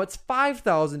 So now it's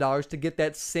 $5,000 to get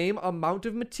that same amount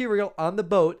of material on the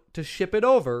boat to ship it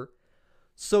over.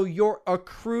 So your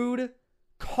accrued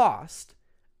cost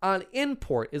on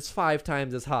import is 5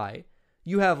 times as high.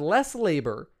 You have less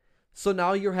labor. So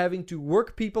now you're having to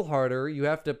work people harder. You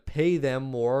have to pay them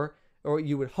more, or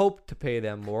you would hope to pay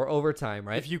them more over time,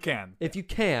 right? If you can. If you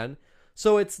can.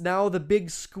 So it's now the big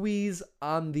squeeze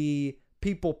on the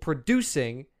people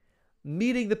producing,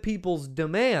 meeting the people's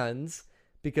demands,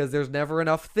 because there's never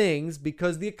enough things,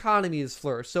 because the economy is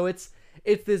flourished. So it's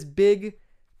this big,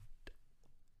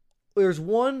 there's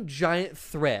one giant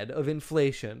thread of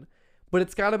inflation, but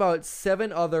it's got about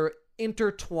 7 other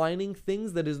intertwining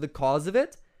things that is the cause of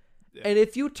it. Yeah. And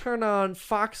if you turn on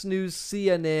Fox News,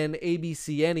 CNN,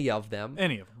 ABC, any of them,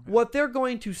 yeah. What they're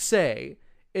going to say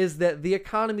is that the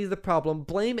economy is the problem,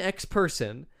 blame X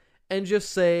person, and just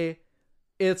say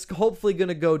it's hopefully going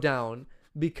to go down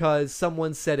because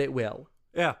someone said it will.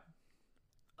 Yeah.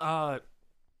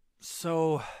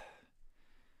 So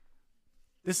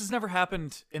this has never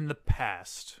happened in the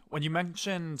past. When you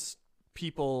mentioned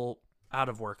people out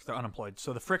of work, they're unemployed,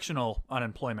 so the frictional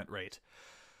unemployment rate,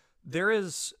 there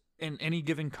is in any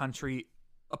given country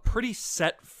a pretty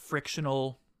set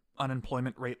frictional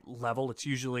unemployment rate level. It's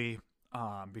usually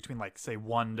between, like, say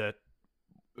 1 to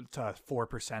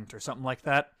 4% or something like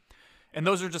that. And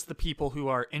those are just the people who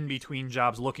are in between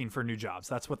jobs looking for new jobs.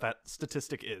 That's what that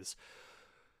statistic is.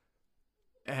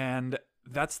 And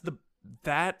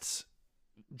that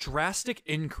drastic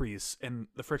increase in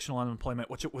the frictional unemployment,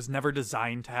 which it was never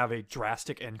designed to have a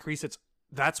drastic increase.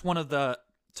 That's one of the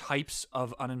types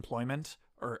of unemployment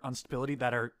or instability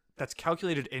that's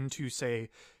calculated into, say,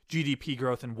 GDP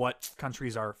growth and what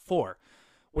countries are for.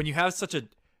 When you have such a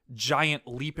giant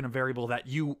leap in a variable that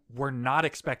you were not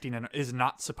expecting and is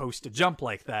not supposed to jump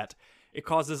like that, it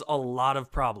causes a lot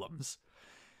of problems.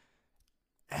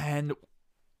 And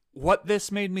what this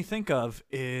made me think of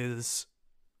is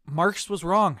Marx was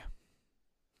wrong.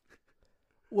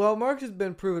 Well, Marx has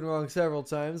been proven wrong several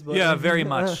times, but yeah, very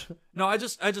much. No, I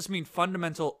just mean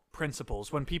fundamental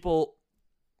principles.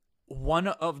 One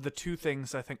of the two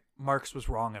things I think Marx was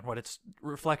wrong and what it's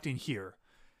reflecting here,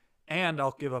 and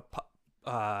I'll give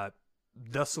the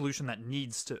solution that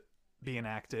needs to be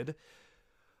enacted.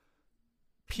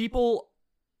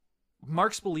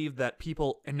 Marx believed that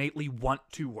people innately want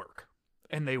to work,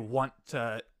 and they want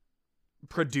to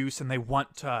produce, and they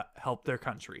want to help their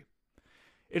country.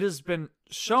 It has been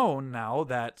shown now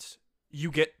that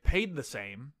you get paid the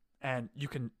same, and you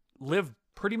can live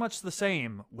pretty much the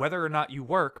same whether or not you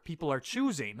work. People are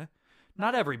choosing,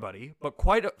 not everybody, but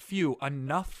quite a few,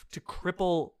 enough to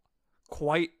cripple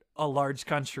quite a large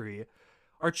country,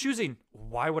 are choosing,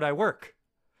 why would I work?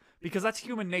 Because that's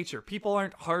human nature. People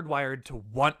aren't hardwired to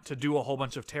want to do a whole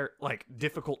bunch of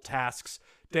difficult tasks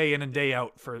day in and day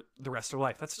out for the rest of their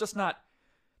life. That's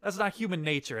not human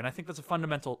nature, and I think that's a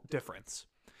fundamental difference.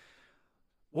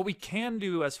 What we can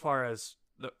do as far as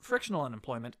the frictional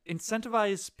unemployment,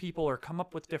 incentivize people or come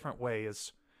up with different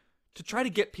ways to try to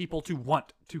get people to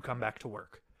want to come back to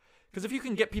work. Because if you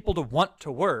can get people to want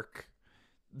to work,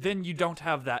 then you don't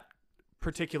have that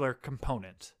particular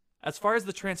component. As far as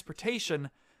the transportation,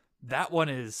 that one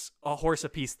is a horse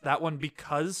apiece. That one,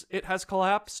 because it has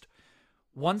collapsed,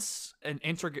 once an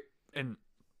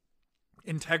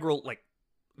integral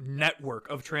network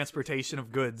of transportation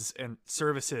of goods and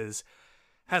services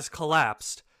has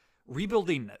collapsed,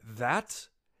 rebuilding that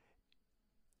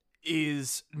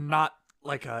is not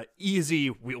like a easy,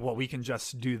 we can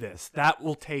just do this. That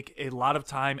will take a lot of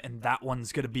time, and that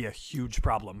one's going to be a huge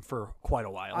problem for quite a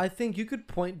while. I think you could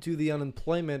point to the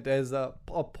unemployment as a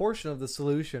portion of the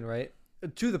solution, right?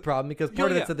 To the problem, because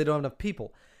part of it's that they don't have enough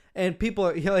people. And people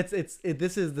are,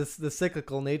 this is the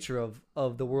cyclical nature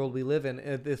of the world we live in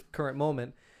at this current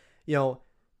moment.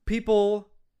 People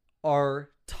are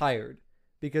tired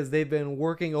because they've been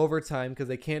working overtime because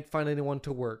they can't find anyone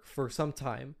to work for some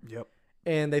time. Yep.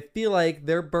 And they feel like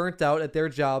they're burnt out at their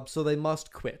job, so they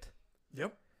must quit.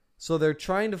 Yep. So they're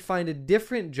trying to find a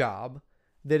different job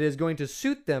that is going to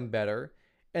suit them better,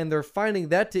 and they're finding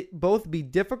that to both be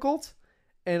difficult,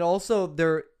 and also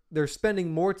they're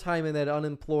spending more time in that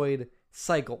unemployed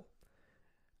cycle.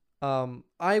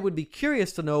 I would be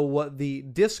curious to know what the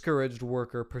discouraged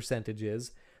worker percentage is,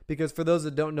 because for those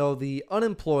that don't know, the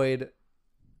unemployed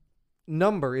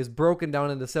number is broken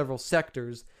down into several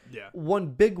sectors. Yeah. One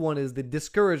big one is the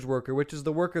discouraged worker, which is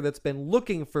the worker that's been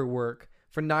looking for work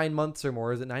for 9 months or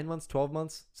more. Is it 9 months, 12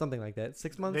 months? Something like that.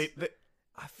 6 months?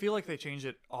 I feel like they change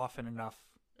it often enough.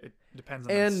 It depends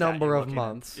on and the stat number of looking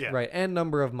months. at. Yeah. Right. And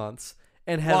number of months.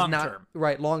 And has long not term.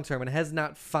 Right, long term, and has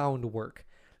not found work.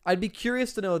 I'd be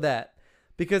curious to know that,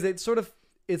 because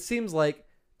it seems like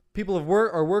people have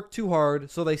worked too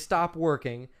hard, so they stop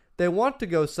working. They want to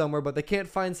go somewhere, but they can't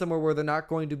find somewhere where they're not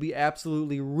going to be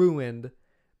absolutely ruined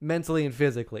mentally and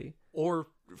physically. Or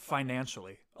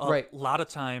financially. Right. A lot of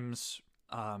times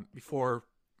before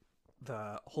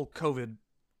the whole COVID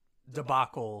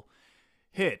debacle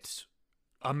hit,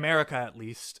 America at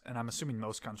least, and I'm assuming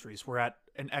most countries, were at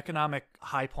an economic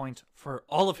high point for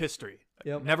all of history.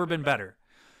 Yep. Never been better.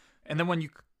 And then when you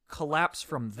collapse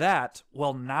from that,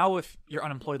 well, now if you're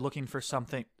unemployed looking for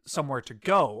somewhere to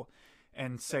go,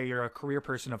 and say you're a career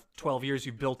person of 12 years,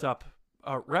 you've built up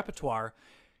a repertoire,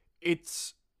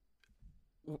 there's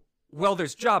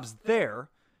jobs there,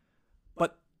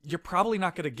 but you're probably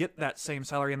not going to get that same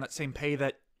salary and that same pay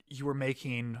that you were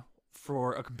making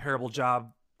for a comparable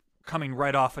job coming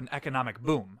right off an economic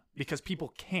boom because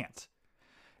people can't.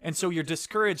 And so you're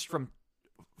discouraged from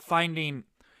finding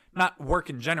not work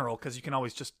in general, because you can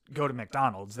always just go to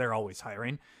McDonald's. They're always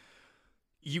hiring.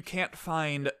 You can't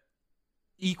find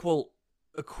equal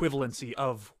equivalency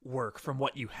of work from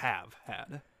what you have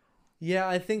had. Yeah,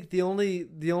 I think the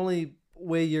only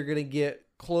way you're going to get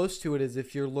close to it is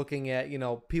if you're looking at,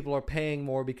 people are paying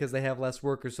more because they have less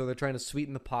workers, so they're trying to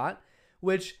sweeten the pot,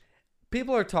 which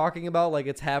people are talking about like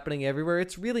it's happening everywhere.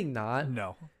 It's really not.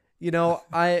 No.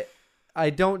 I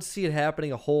don't see it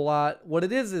happening a whole lot. What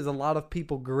it is a lot of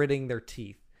people gritting their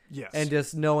teeth. Yes. And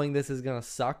just knowing this is going to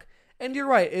suck. And you're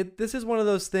right. This is one of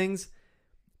those things.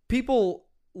 People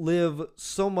live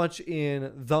so much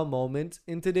in the moment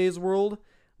in today's world.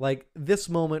 Like this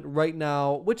moment right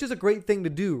now, which is a great thing to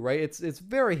do, right? It's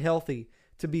very healthy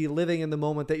to be living in the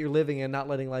moment that you're living in, not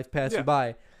letting life pass you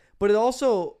by. But it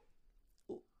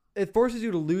forces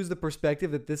you to lose the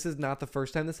perspective that this is not the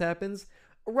first time this happens.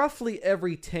 Roughly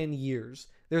every 10 years,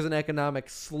 there's an economic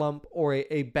slump or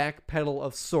a backpedal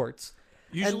of sorts.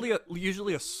 Usually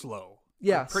a slow.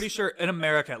 Yes. I'm pretty sure in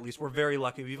America, at least, we're very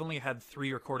lucky. We've only had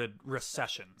 3 recorded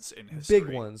recessions in history.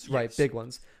 Big ones, right? Big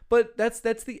ones. But that's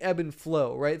the ebb and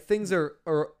flow, right? Things are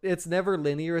it's never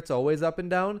linear. It's always up and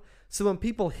down. So when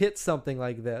people hit something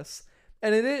like this,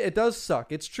 and it does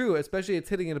suck. It's true, especially it's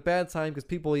hitting at a bad time because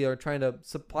people are trying to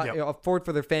supply afford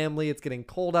for their family. It's getting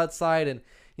cold outside, and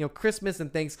Christmas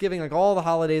and Thanksgiving, like all the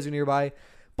holidays are nearby.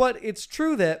 But it's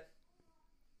true that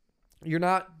you're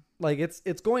not like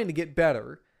it's going to get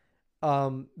better.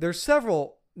 There's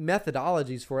several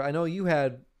methodologies for it. I know you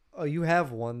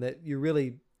have one that you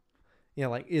really,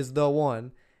 is the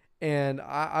one, and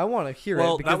I want to hear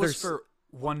it because that was for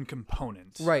one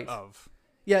component, right? Of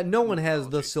no one has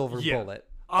the silver bullet.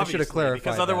 I should have clarified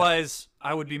because otherwise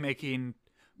I would be making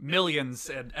millions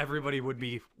and everybody would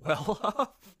be well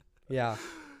off. Yeah.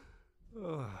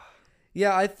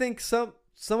 Yeah, I think some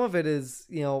of it is,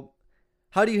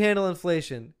 how do you handle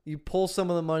inflation? You pull some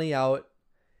of the money out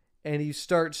and you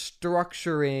start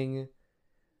structuring,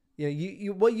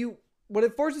 what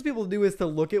it forces people to do is to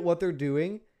look at what they're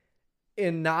doing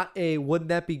in not a wouldn't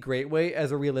that be great way,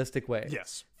 as a realistic way.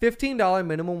 Yes. $15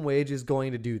 minimum wage is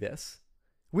going to do this.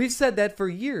 We've said that for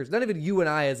years. Not even you and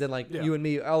I, as in you and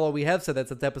me, although we have said that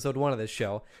since episode 1 of this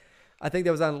show. I think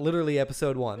that was on literally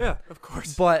episode 1. Yeah, of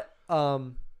course. But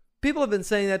people have been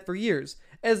saying that for years.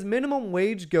 As minimum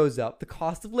wage goes up, the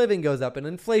cost of living goes up, and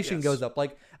inflation goes up.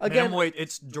 Like again, minimum wage,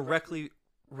 it's directly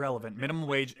relevant. Minimum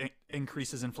wage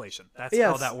increases inflation. That's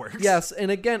how that works. Yes,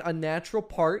 and again, a natural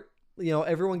part.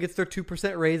 Everyone gets their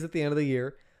 2% raise at the end of the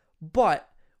year, but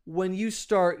when you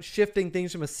start shifting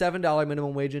things from a $7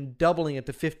 minimum wage and doubling it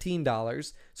to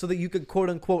 $15, so that you could quote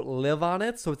unquote live on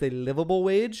it, so it's a livable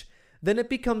wage, then it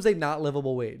becomes a not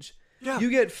livable wage. Yeah.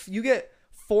 You get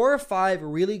 4 or 5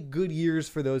 really good years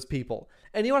for those people.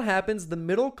 And you know what happens? The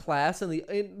middle class and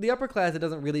the upper class, it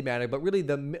doesn't really matter, but really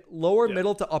the lower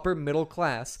middle to upper middle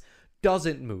class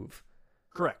doesn't move.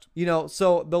 Correct.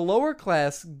 So the lower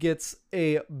class gets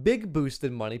a big boost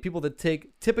in money. People that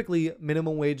take typically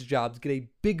minimum wage jobs get a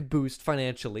big boost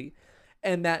financially,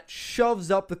 and that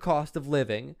shoves up the cost of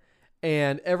living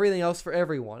and everything else for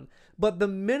everyone. But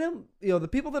the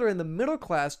people that are in the middle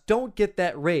class don't get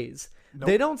that raise. Nope.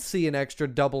 They don't see an extra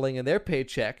doubling in their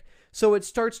paycheck. So it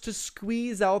starts to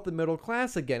squeeze out the middle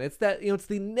class again. It's that, it's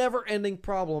the never-ending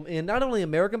problem in not only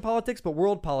American politics, but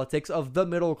world politics of the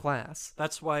middle class.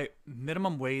 That's why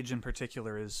minimum wage in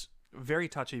particular is very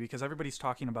touchy, because everybody's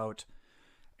talking about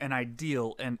an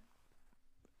ideal. And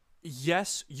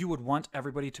yes, you would want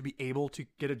everybody to be able to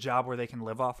get a job where they can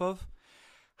live off of.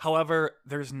 However,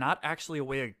 there's not actually a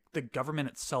way the government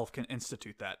itself can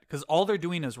institute that, because all they're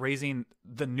doing is raising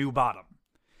the new bottom.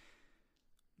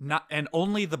 And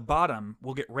only the bottom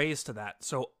will get raised to that.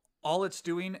 So all it's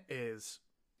doing is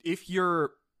if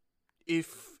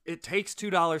it takes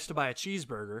 $2 to buy a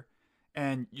cheeseburger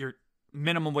and your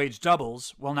minimum wage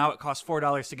doubles, well, now it costs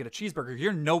 $4 to get a cheeseburger.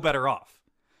 You're no better off.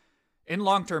 In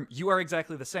long term, you are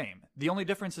exactly the same. The only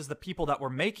difference is the people that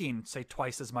were making, say,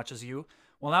 twice as much as you,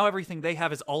 well, now everything they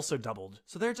have is also doubled.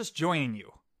 So they're just joining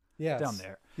you down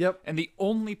there. Yep. And the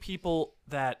only people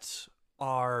that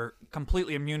are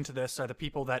completely immune to this are the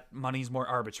people that money's more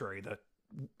arbitrary, the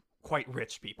quite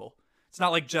rich people. It's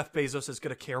not like Jeff Bezos is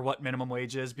going to care what minimum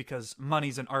wage is, because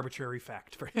money's an arbitrary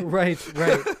fact for him. Right.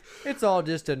 It's all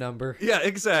just a number. Yeah,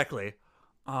 exactly.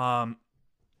 I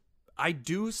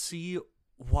do see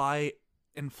why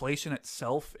inflation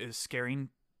itself is scaring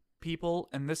people,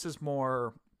 and this is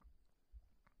more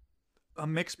a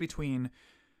mix between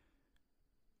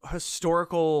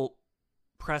historical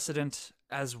precedent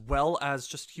as well as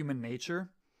just human nature.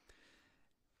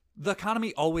 The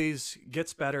economy always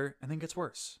gets better and then gets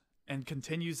worse and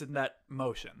continues in that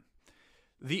motion.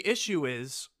 The issue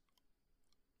is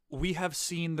we have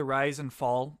seen the rise and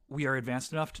fall. We are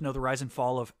advanced enough to know the rise and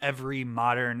fall of every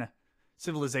modern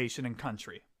civilization and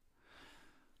country.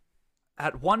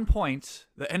 At one point,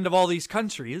 the end of all these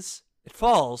countries, it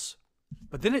falls,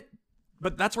 but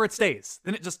that's where it stays.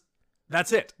 Then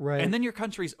that's it. Right. And then your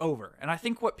country's over. And I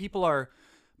think what people are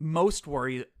most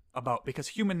worried about, because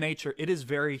human nature, it is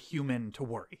very human to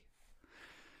worry.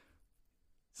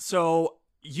 So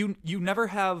you never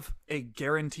have a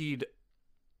guaranteed.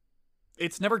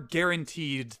 It's never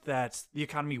guaranteed that the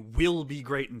economy will be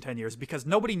great in 10 years because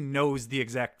nobody knows the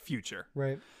exact future.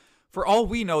 Right. For all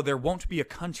we know, there won't be a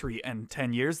country in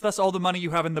 10 years. Thus, all the money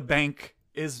you have in the bank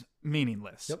is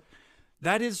meaningless. Yep.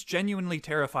 That is genuinely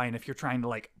terrifying if you're trying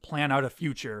to plan out a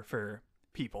future for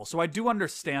people. So I do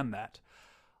understand that.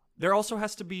 There also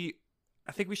has to be,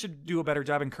 I think we should do a better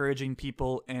job encouraging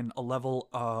people in a level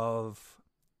of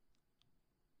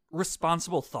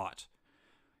responsible thought.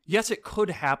 Yes, it could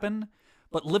happen,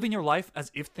 but living your life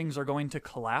as if things are going to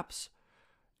collapse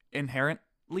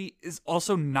inherently is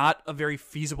also not a very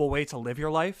feasible way to live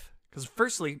your life. Because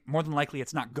firstly, more than likely,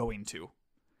 it's not going to.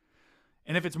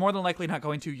 And if it's more than likely not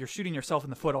going to, you're shooting yourself in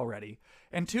the foot already.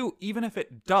 And two, even if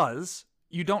it does,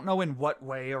 you don't know in what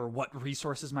way or what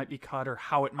resources might be cut or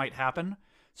how it might happen.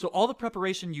 So all the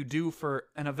preparation you do for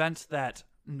an event that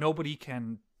nobody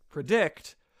can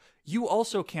predict, you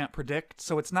also can't predict.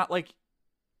 So it's not like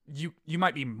you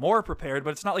might be more prepared,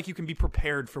 but it's not like you can be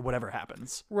prepared for whatever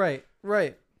happens. Right.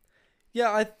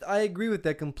 Yeah, I agree with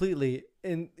that completely.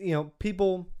 And,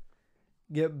 people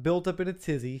get built up in a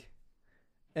tizzy,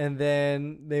 and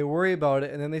then they worry about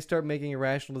it, and then they start making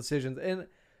irrational decisions. And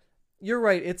you're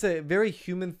right, it's a very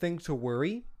human thing to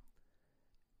worry.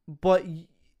 But,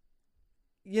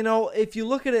 if you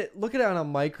look at it on a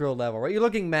micro level, right? You're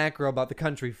looking macro about the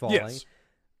country falling. Yes.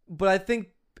 But I think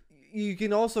you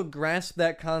can also grasp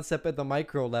that concept at the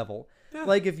micro level. Yeah.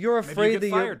 Like if you're afraid Maybe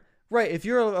you get fired. if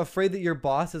you're afraid that your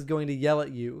boss is going to yell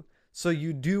at you, so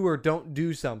you do or don't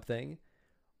do something,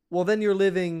 well then you're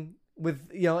living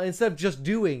with, instead of just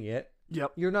doing it,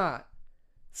 Yep. you're not.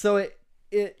 So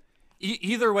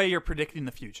Either way, you're predicting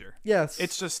the future. yes.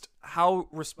 It's just how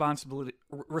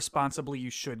responsibly you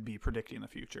should be predicting the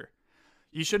future.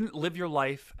 You shouldn't live your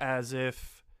life as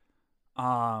if,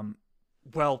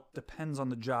 depends on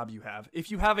the job you have. If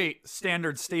you have a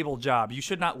standard, stable job, you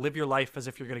should not live your life as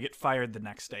if you're going to get fired the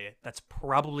next day. That's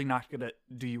probably not going to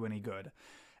do you any good.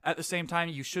 At the same time,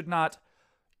 you should not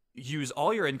use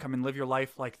all your income and live your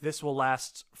life like this will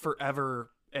last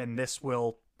forever and this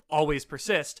will always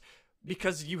persist,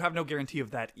 because you have no guarantee of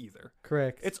that either.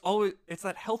 Correct. It's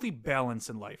that healthy balance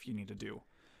in life you need to do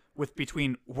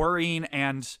between worrying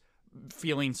and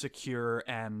feeling secure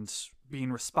and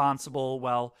being responsible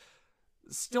while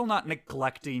still not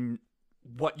neglecting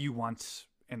what you want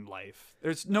in life.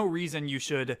 There's no reason you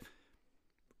should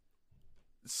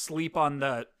sleep on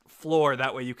the floor,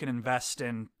 that way you can invest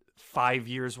in 5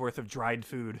 years worth of dried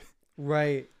food.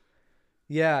 Right.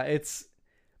 Yeah, it's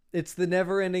the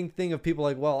never-ending thing of people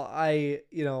like, well,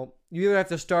 you either have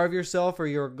to starve yourself or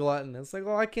you're a glutton. It's like,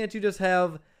 well, why can't you just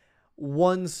have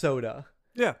one soda?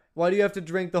 Yeah. Why do you have to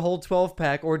drink the whole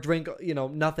 12-pack or drink,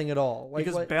 nothing at all?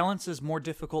 Because balance is more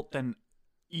difficult than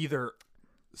either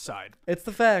side. It's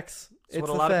the facts. It's what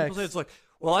a lot of people say. It's like,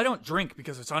 well, I don't drink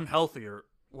because it's unhealthy or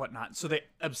whatnot. So they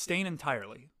abstain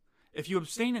entirely. If you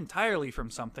abstain entirely from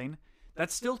something,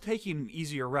 that's still taking an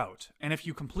easier route. And if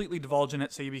you completely divulge in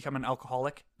it, say you become an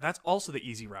alcoholic, that's also the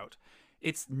easy route.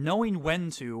 It's knowing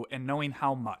when to and knowing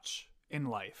how much in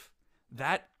life.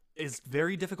 That is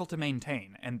very difficult to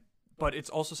maintain, but it's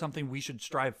also something we should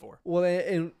strive for. Well,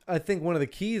 and I think one of the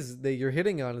keys that you're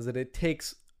hitting on is that it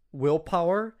takes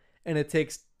willpower, and it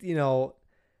takes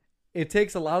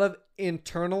a lot of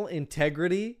internal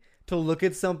integrity to look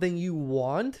at something you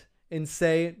want and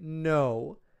say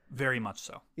no. Very much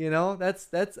so.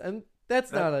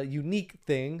 That's not a unique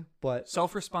thing, but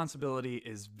self-responsibility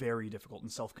is very difficult,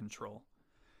 and self-control.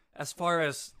 As far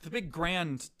as the big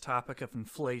grand topic of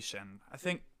inflation, I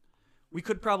think we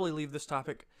could probably leave this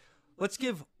topic. Let's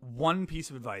give one piece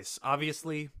of advice.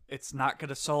 Obviously, it's not going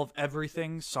to solve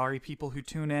everything. Sorry, people who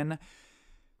tune in.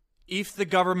 If the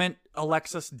government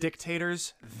elects us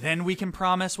dictators, then we can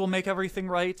promise we'll make everything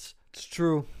right. It's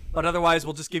true. But otherwise,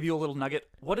 we'll just give you a little nugget.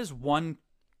 What is one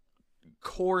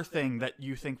core thing that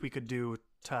you think we could do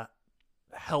to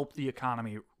help the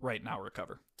economy right now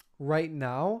recover? Right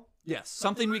now? Yes,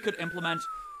 something we could implement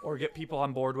or get people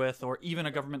on board with, or even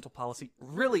a governmental policy.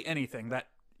 Really anything that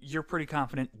you're pretty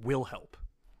confident will help.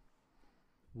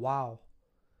 Wow.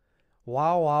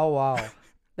 Wow.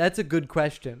 That's a good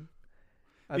question.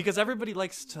 Because everybody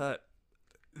likes to,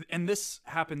 and this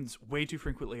happens way too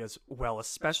frequently as well,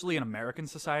 especially in American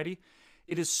society.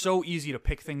 It is so easy to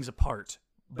pick things apart,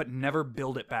 but never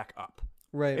build it back up.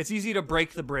 Right. It's easy to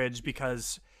break the bridge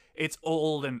because it's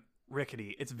old and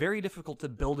rickety. It's very difficult to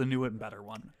build a new and better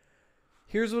one.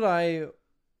 Here's what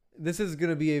this is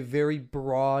going to be a very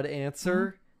broad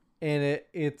answer, and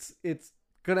it's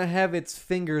going to have its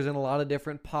fingers in a lot of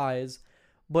different pies,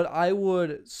 but I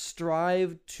would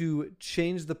strive to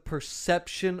change the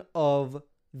perception of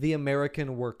the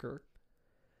American worker.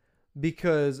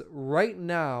 Because right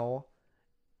now,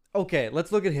 okay,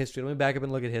 let's look at history. Let me back up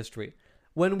and look at history.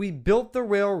 When we built the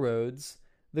railroads,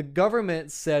 the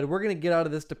government said we're going to get out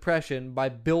of this depression by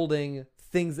building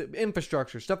things,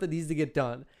 infrastructure, stuff that needs to get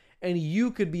done, and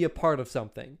you could be a part of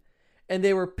something. And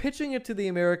they were pitching it to the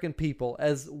American people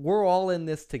as we're all in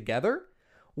this together.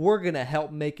 We're going to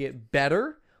help make it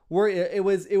better. It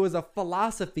was a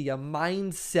philosophy, a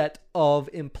mindset of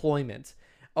employment.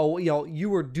 Oh, you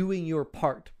were doing your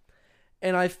part.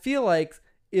 And I feel like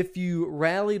if you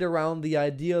rallied around the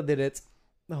idea that it's,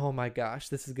 oh my gosh,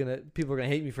 people are going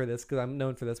to hate me for this because I'm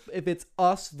known for this. But if it's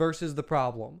us versus the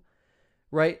problem,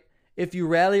 right? If you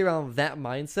rally around that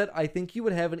mindset, I think you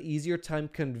would have an easier time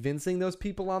convincing those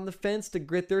people on the fence to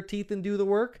grit their teeth and do the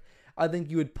work. I think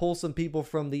you would pull some people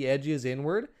from the edges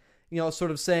inward,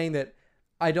 sort of saying that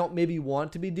I don't maybe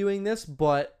want to be doing this,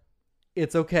 but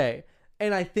it's okay.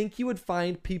 And I think you would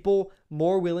find people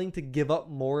more willing to give up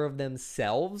more of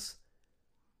themselves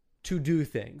to do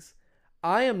things.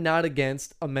 I am not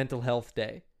against a mental health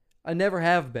day. I never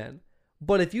have been.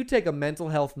 But if you take a mental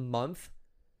health month,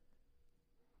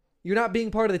 you're not being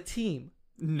part of the team.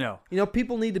 No.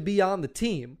 People need to be on the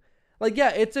team. Like,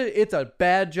 yeah, it's a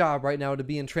bad job right now to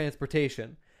be in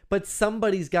transportation, but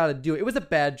somebody's got to do it. It was a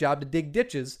bad job to dig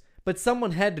ditches, but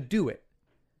someone had to do it.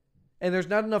 And there's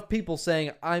not enough people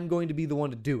saying, I'm going to be the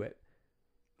one to do it.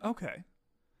 Okay.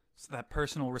 So that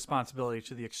personal responsibility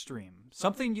to the extreme.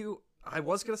 I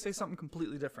was going to say something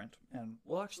completely different, and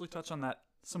we'll actually touch on that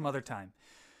some other time.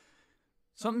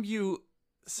 Something you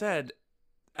said,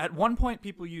 at one point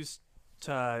people used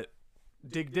to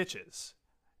dig ditches,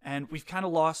 and we've kind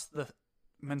of lost the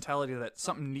mentality that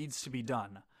something needs to be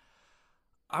done.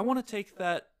 I want to take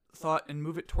that thought and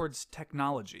move it towards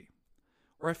technology,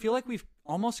 where I feel like we've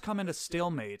almost come into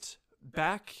stalemate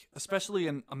back, especially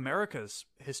in America's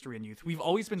history and youth. We've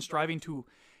always been striving to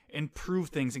improve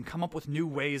things and come up with new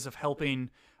ways of helping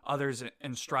others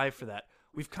and strive for that.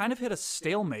 We've kind of hit a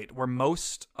stalemate where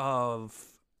most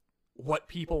of what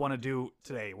people want to do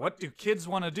today, what do kids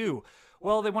want to do?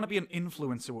 Well, they want to be an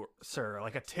influencer,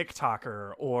 like a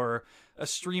TikToker or a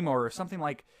streamer or something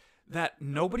like that.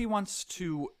 Nobody wants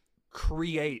to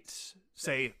create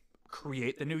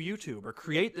the new YouTube or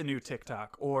create the new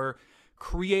TikTok or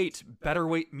create better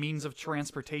means of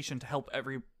transportation to help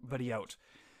everybody out.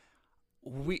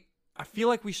 I feel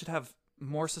like we should have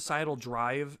more societal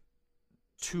drive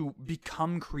to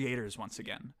become creators once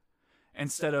again,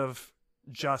 instead of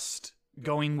just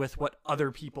going with what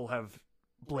other people have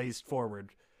blazed forward.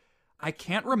 I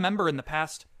can't remember in the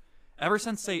past, ever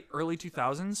since, say, early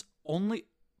 2000s, only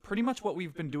pretty much what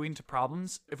we've been doing to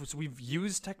problems, we've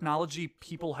used technology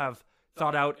people have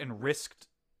thought out and risked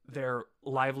their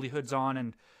livelihoods on,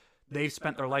 and they've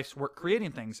spent their life's work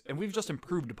creating things, and we've just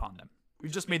improved upon them.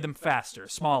 We've just made them faster,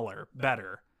 smaller,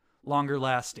 better, longer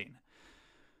lasting.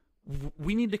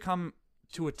 We need to come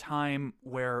to a time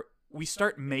where we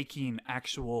start making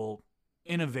actual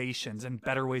innovations and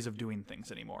better ways of doing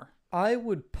things anymore. I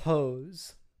would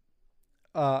pose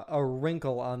a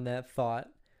wrinkle on that thought,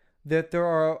 that there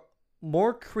are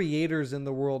more creators in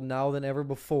the world now than ever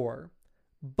before,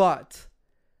 but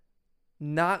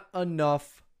not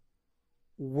enough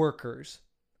workers.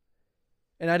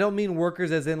 And I don't mean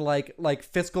workers as in like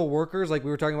fiscal workers, like we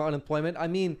were talking about unemployment. I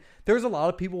mean, there's a lot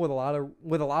of people with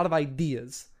a lot of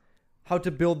ideas how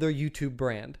to build their YouTube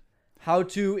brand, how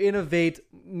to innovate,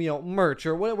 merch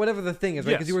or whatever the thing is,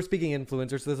 right? Because you were speaking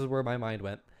influencers, so this is where my mind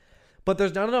went. But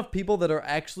there's not enough people that are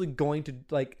actually going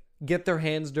to get their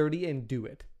hands dirty and do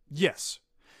it. Yes,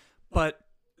 but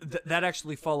that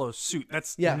actually follows suit.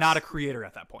 That's not a creator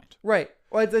at that point, right?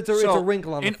 Well, it's a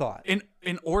wrinkle on the thought.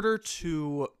 In order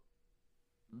to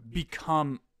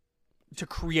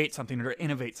create something or to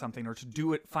innovate something or to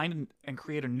do it, find and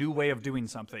create a new way of doing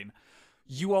something,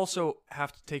 you also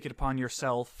have to take it upon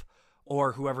yourself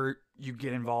or whoever you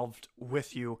get involved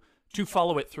with you to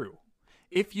follow it through.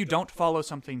 If you don't follow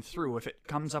something through, if it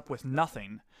comes up with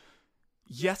nothing,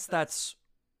 yes, that's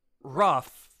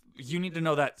rough. You need to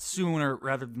know that sooner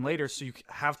rather than later so you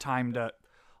have time to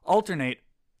alternate.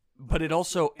 but it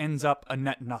also ends up a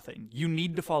net nothing. You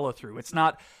need to follow through. It's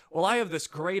not, well, I have this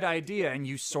great idea, and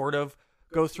you sort of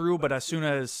go through, but as soon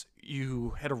as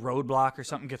you hit a roadblock or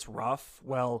something gets rough,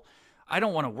 well, I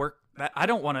don't want to work that. I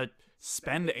don't want to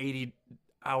spend 80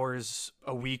 hours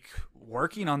a week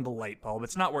working on the light bulb.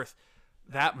 It's not worth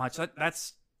that much.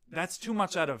 That's too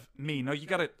much out of me. No, you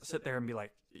got to sit there and be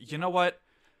like, you know what?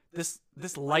 This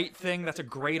light thing, that's a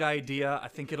great idea. I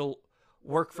think it'll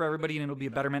work for everybody and it'll be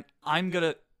a betterment. I'm going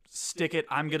to stick it.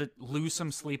 I'm going to lose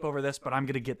some sleep over this, but I'm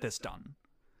going to get this done.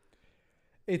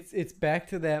 It's back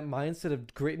to that mindset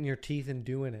of gritting your teeth and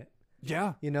doing it.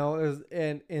 Yeah. You know,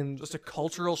 and just a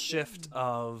cultural shift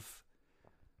of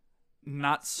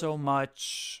not so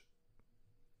much.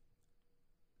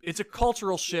 It's a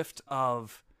cultural shift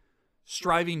of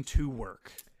striving to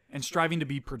work and striving to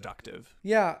be productive.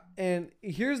 Yeah, and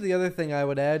here's the other thing I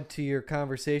would add to your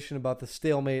conversation about the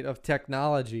stalemate of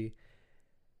technology.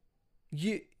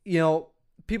 You know,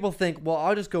 people think, well,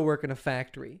 I'll just go work in a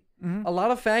factory. Mm-hmm. A lot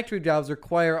of factory jobs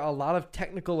require a lot of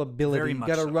technical ability. Very You much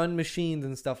got to so. run machines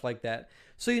and stuff like that.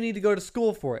 So you need to go to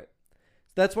school for it.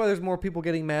 That's why there's more people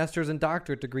getting master's and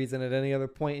doctorate degrees than at any other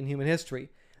point in human history,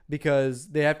 because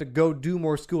they have to go do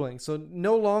more schooling. So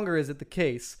no longer is it the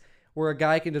case where a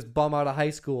guy can just bum out of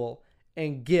high school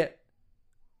and get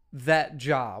that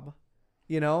job,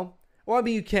 you know? Well, I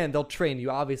mean, you can. They'll train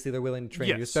you. Obviously, they're willing to train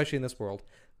you, Yes. especially in this world.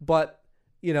 But,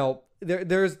 you know,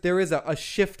 there is a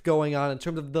shift going on in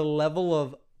terms of the level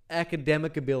of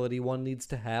academic ability one needs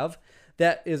to have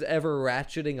that is ever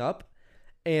ratcheting up.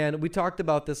 And we talked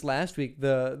about this last week,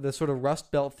 the sort of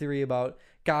Rust Belt theory about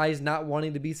guys not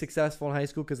wanting to be successful in high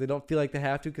school because they don't feel like they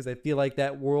have to, because they feel like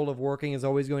that world of working is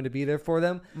always going to be there for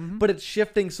them. Mm-hmm. But it's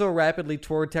shifting so rapidly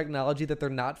toward technology that they're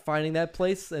not finding that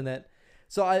place. And that,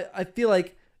 so I feel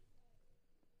like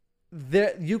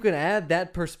there you can add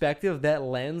that perspective, that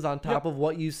lens on top of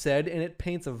what you said, and it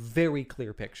paints a very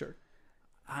clear picture.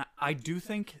 I do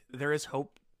think there is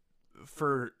hope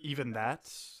for even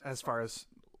that, as far as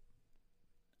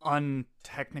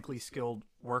untechnically skilled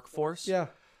workforce. Yeah.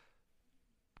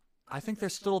 I think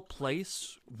there's still a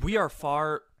place. We are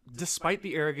far, despite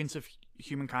the arrogance of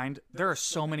humankind, there are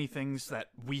so many things that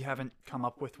we haven't come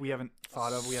up with, we haven't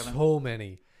thought of, we haven't, So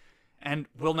many. and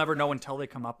we'll never know until they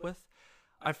come up with.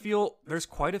 I feel there's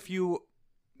quite a few,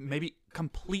 maybe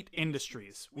complete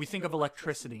industries. We think of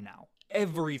electricity now.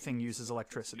 Everything uses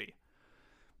electricity.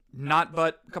 Not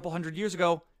but a couple hundred years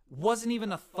ago, wasn't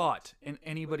even a thought in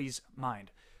anybody's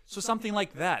mind. So something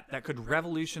like that could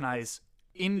revolutionize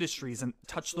industries and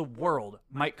touch the world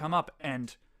might come up,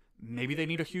 and maybe they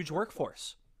need a huge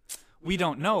workforce. We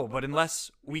don't know, but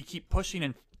unless we keep pushing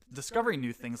and discovering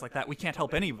new things like that, we can't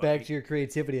help anybody. Back to your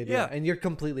creativity idea. Yeah. And you're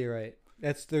completely right.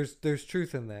 There's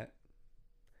truth in that.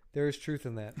 There is truth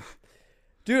in that.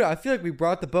 Dude, I feel like we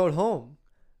brought the boat home.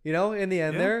 You know, in the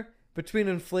end there, between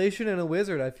inflation and a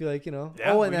wizard, I feel like, you know.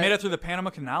 Yeah, and we made it through the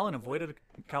Panama Canal and avoided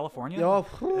California. Oh,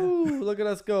 whew, look at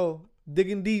us go.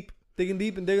 Digging deep and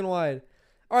digging wide.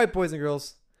 All right, boys and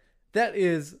girls. That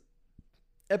is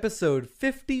episode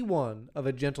 51 of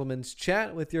A Gentleman's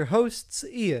Chat with your hosts,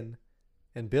 Ian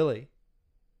and Billy.